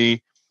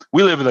community.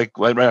 We live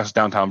right now,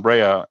 downtown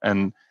Brea,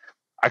 and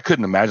I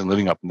couldn't imagine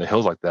living up in the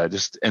hills like that.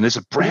 And it's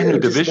a brand new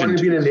division. You want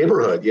to be in a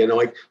neighborhood,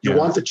 you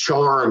want the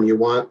charm,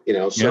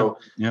 so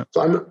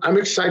I'm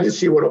excited to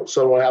see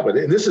what happen.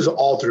 And this is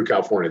all through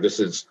California. This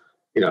is,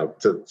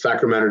 to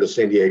Sacramento to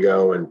San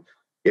Diego, and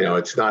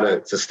it's not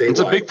it's a statewide. It's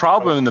a big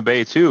problem in the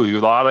Bay too. You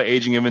have a lot of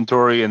aging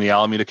inventory in the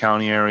Alameda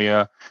County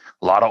area,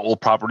 a lot of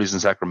old properties in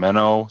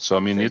Sacramento. So I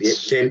mean,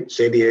 it's San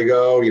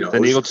Diego,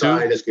 San Diego too.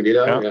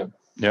 Escondido,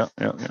 Yeah.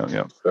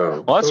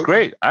 Well, that's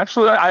great.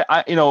 Actually,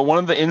 I one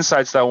of the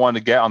insights that I wanted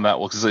to get on that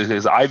was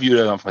because I viewed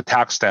it from a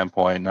tax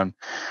standpoint, and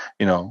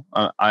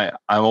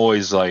I'm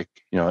always like,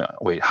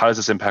 wait, how does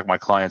this impact my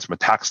clients from a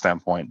tax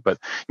standpoint? But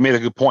you made a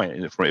good point.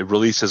 It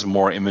releases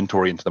more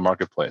inventory into the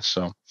marketplace,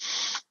 so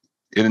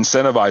it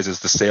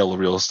incentivizes the sale of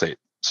real estate.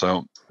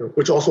 So,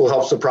 which also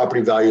helps the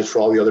property values for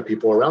all the other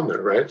people around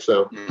there, right?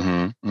 So,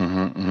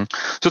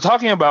 So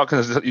talking about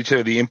you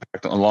said the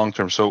impact on long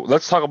term. So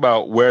let's talk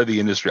about where the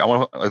industry. I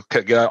want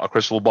to get out a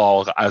crystal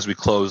ball as we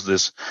close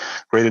this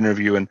great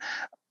interview. And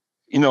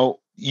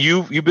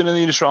you've been in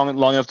the industry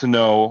long enough to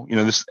know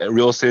this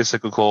real estate is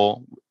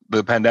cyclical.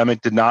 The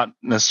pandemic did not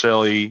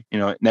necessarily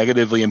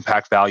negatively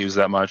impact values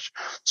that much.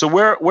 So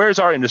where's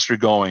our industry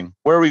going?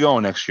 Where are we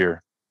going next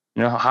year?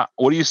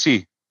 What do you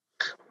see?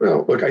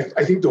 Well, look,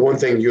 I think the one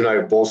thing you and I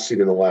have both seen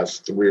in the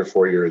last 3 or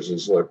 4 years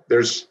is, look,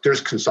 there's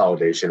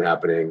consolidation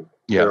happening.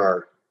 Yeah. There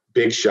are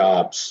big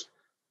shops.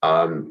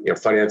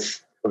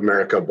 Finance of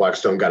America,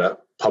 Blackstone got a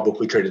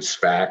publicly traded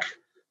SPAC.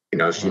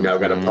 So you now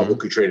got a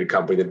publicly traded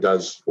company that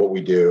does what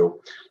we do.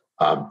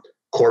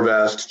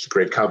 Corvest, it's a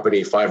great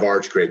company. 5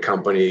 Arch, great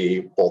company,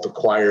 both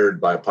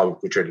acquired by a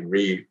publicly traded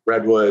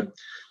Redwood.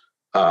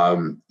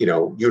 You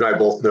and I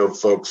both know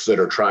folks that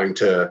are trying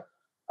to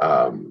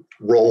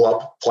roll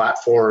up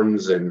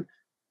platforms and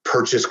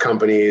purchase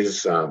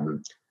companies.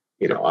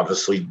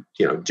 Obviously,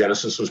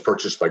 Genesis was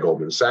purchased by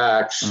Goldman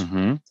Sachs.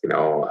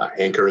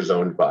 Anchor is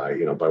owned by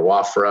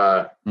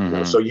Wafra.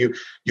 So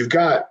you've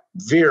got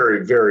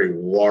very, very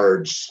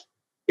large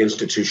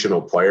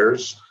institutional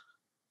players,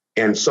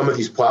 and some of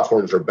these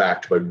platforms are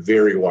backed by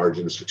very large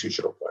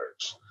institutional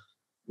players.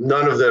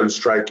 None of them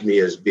strike me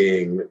as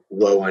being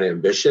low on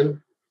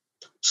ambition.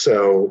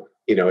 So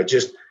I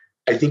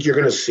think you're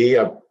going to see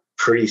a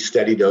pretty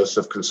steady dose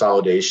of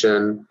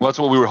consolidation. Well, that's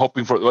what we were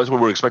hoping for. That's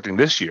what we're expecting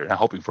this year. Not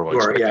hoping for.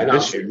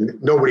 This year.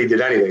 Nobody did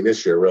anything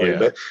this year, really.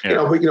 But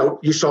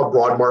you saw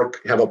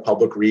Broadmark have a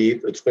public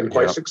REIT. It's been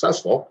quite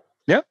successful.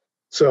 Yeah.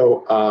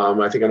 So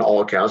I think on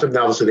all accounts, and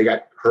obviously they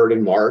got hurt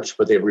in March,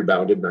 but they've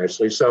rebounded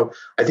nicely. So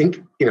I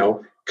think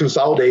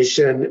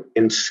consolidation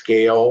and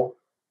scale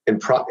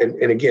and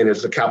again,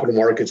 as the capital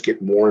markets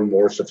get more and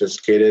more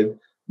sophisticated,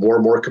 more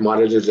and more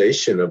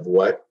commoditization of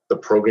what the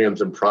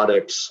programs and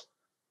products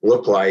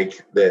look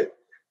like, that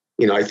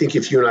I think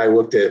if you and I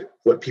looked at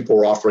what people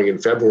were offering in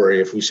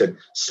February, if we said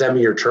send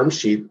me your term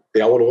sheet,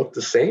 they all would have looked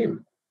the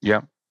same.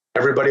 Yeah.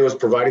 Everybody was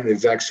providing the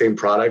exact same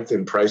product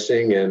and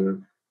pricing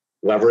and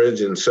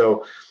leverage. And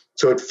so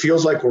it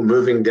feels like we're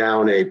moving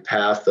down a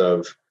path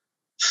of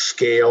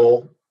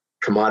scale,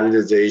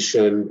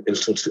 commoditization,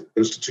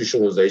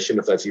 institutionalization,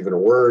 if that's even a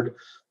word,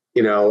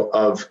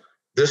 of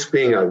this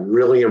being a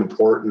really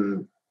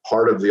important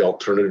part of the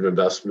alternative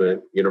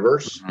investment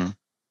universe.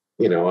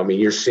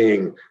 You're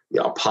seeing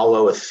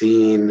Apollo,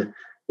 Athene,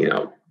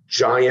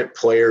 giant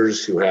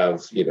players who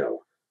have,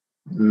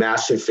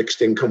 massive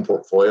fixed income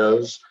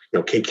portfolios,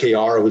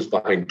 KKR, who's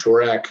behind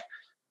Turak.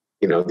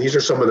 These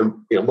are some of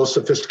the most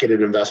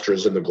sophisticated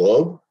investors in the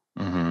globe.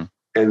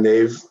 And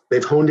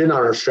they've honed in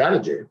on our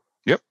strategy.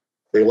 Yep.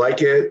 They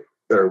like it.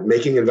 They're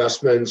making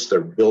investments.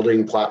 They're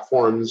building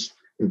platforms,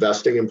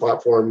 investing in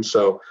platforms.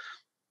 So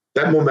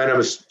that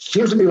momentum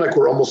seems to me like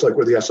we're almost like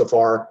where the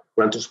SFR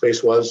rental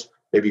space was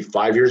maybe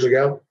 5 years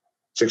ago,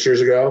 6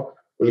 years ago,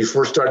 when you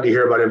first started to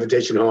hear about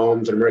Invitation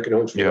Homes and American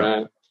Homes for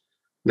Rent.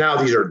 Now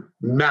these are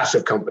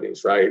massive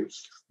companies, right?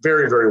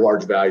 Very, very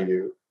large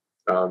value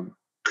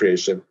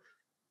creation.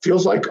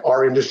 Feels like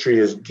our industry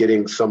is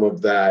getting some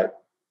of that,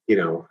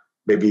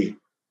 maybe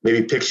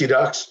pixie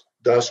dust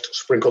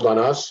sprinkled on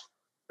us.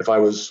 If I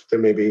was to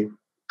maybe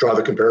draw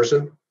the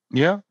comparison.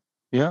 Yeah.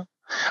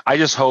 I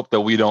just hope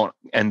that we don't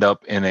end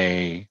up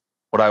in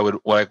what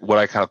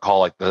I kind of call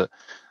like the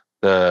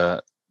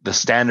the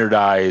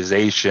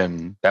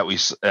standardization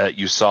that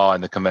you saw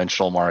in the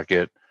conventional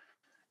market,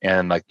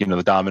 and like, you know,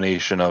 the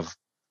domination of,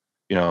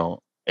 you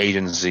know,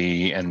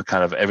 agency and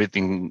kind of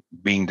everything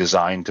being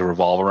designed to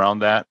revolve around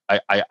that.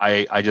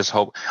 I just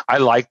hope, I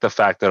like the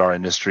fact that our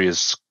industry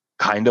is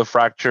kind of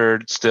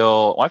fractured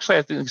still. Well, actually,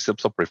 I think it's still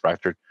pretty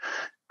fractured.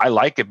 I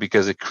like it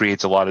because it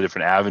creates a lot of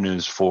different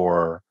avenues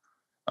for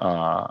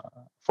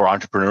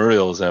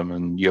entrepreneurialism,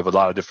 and you have a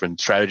lot of different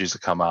strategies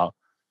that come out.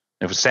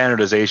 And if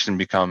standardization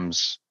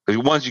becomes,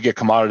 because once you get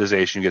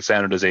commoditization, you get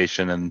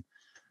standardization, and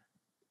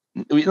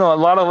you know, a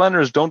lot of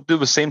lenders don't do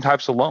the same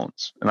types of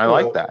loans, and I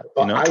like that.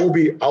 You know?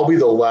 I'll be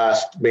the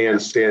last man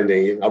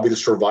standing. I'll be the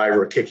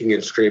survivor, kicking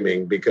and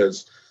screaming,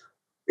 because,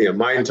 you know,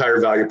 my entire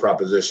value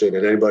proposition,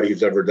 and anybody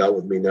who's ever dealt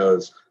with me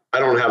knows, I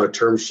don't have a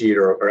term sheet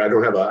or I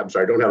don't have a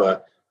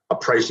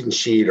pricing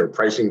sheet or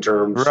pricing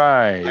terms.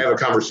 Right. I have a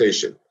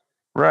conversation.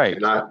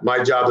 Right. And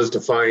my job is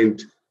to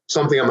find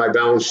something on my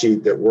balance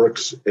sheet that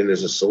works and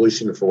is a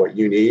solution for what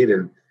you need.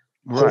 And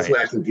hopefully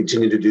I can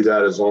continue to do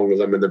that as long as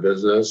I'm in the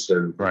business.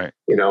 And,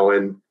 you know,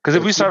 and because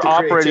if we start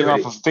operating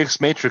off of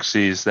fixed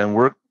matrices, then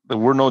we're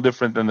no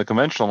different than the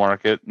conventional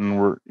market.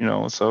 And we're, you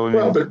know, so. I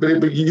mean, but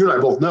you and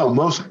I both know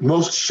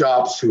most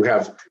shops who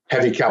have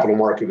heavy capital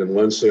market and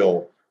loan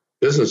sale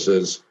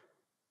businesses,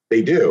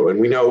 they do. And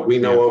we know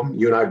them.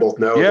 You and I both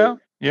know.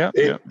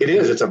 It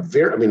is. It's a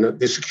very, I mean,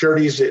 the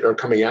securities that are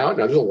coming out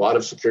now, there's a lot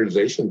of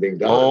securitization being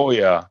done. Oh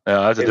yeah.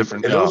 That's a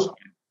different.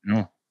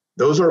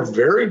 Those are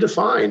very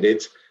defined.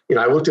 It's, you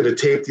know, I looked at a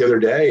tape the other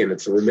day, and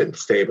it's a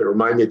remittance tape. It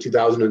reminded me of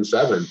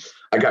 2007.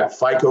 I got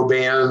FICO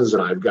bands,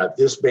 and I've got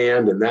this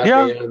band and that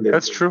band. And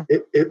that's true.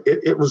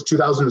 It was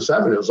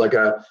 2007. It was like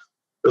a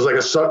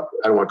sub.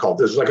 I don't want to call it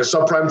this. It was like a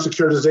subprime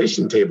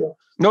securitization table.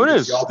 No, it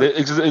is.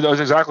 It was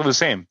exactly the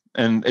same,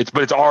 and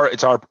it's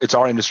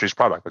our industry's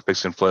product, like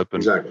fix and flip.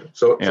 And, exactly.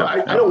 So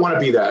I don't want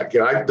to be that. You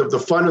know, the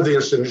fun of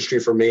this industry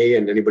for me,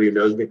 and anybody who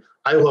knows me,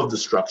 I love the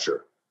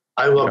structure.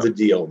 I love the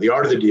deal, the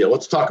art of the deal.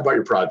 Let's talk about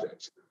your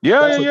projects.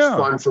 That's what's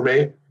fun for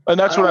me. And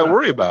that's what I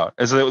worry about,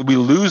 is that we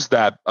lose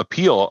that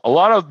appeal. A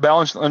lot of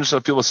balance lenders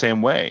feel the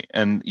same way,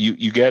 and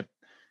you get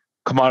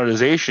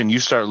commoditization, you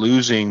start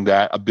losing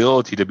that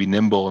ability to be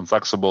nimble and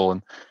flexible.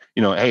 And,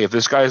 you know, hey, if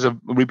this guy is a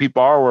repeat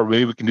borrower,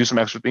 maybe we can do some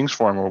extra things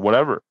for him or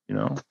whatever, you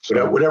know.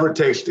 So, whatever it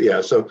takes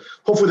to, So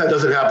hopefully that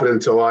doesn't happen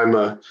until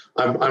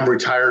I'm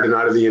retired and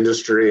out of the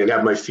industry and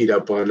have my feet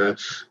up on a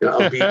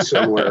beach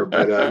somewhere.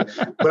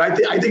 But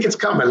I think it's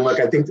coming. Look,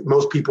 I think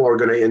most people are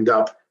going to end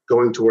up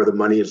going to where the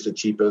money is the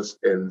cheapest.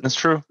 And that's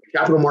true.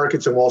 Capital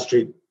markets and Wall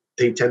Street,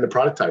 they tend to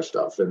productize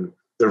stuff, and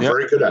they're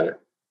very good at it.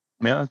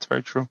 Yeah, that's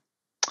very true.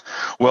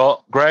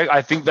 Well, Greg,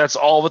 I think that's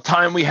all the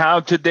time we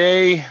have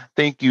today.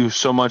 Thank you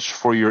so much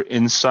for your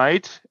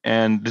insight,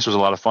 and this was a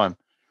lot of fun.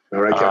 All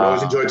right, Ken. I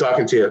always enjoy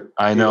talking to you.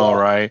 I know,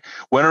 right?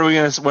 When are we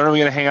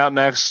gonna hang out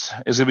next?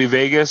 Is it gonna be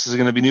Vegas? Is it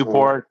gonna be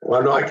Newport?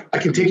 Well, no, I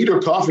can take you to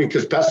a coffee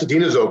because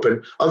Pasadena's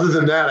open. Other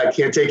than that, I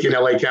can't take you in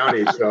LA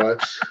County. So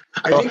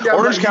I think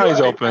Orange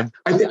County's open.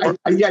 I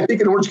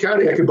think in Orange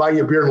County I could buy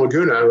you a beer in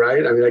Laguna,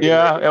 right? I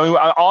mean,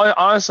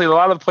 honestly, a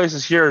lot of the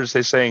places here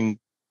they're saying,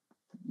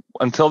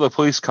 until the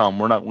police come,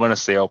 we're not going to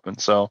stay open.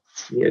 So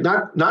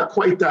not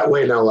quite that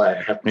way in LA.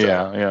 I have to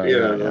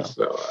yeah.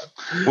 So,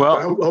 well,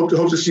 I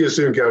hope to see you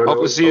soon, Kevin.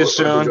 Hope to see you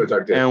soon,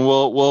 and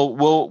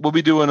we'll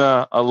be doing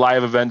a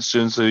live event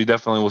soon. So you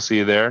definitely will see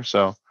you there.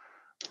 So,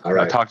 all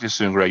right, I'll talk to you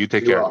soon, Greg. You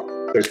take care.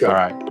 Thanks, Kevin. All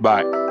right,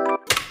 bye.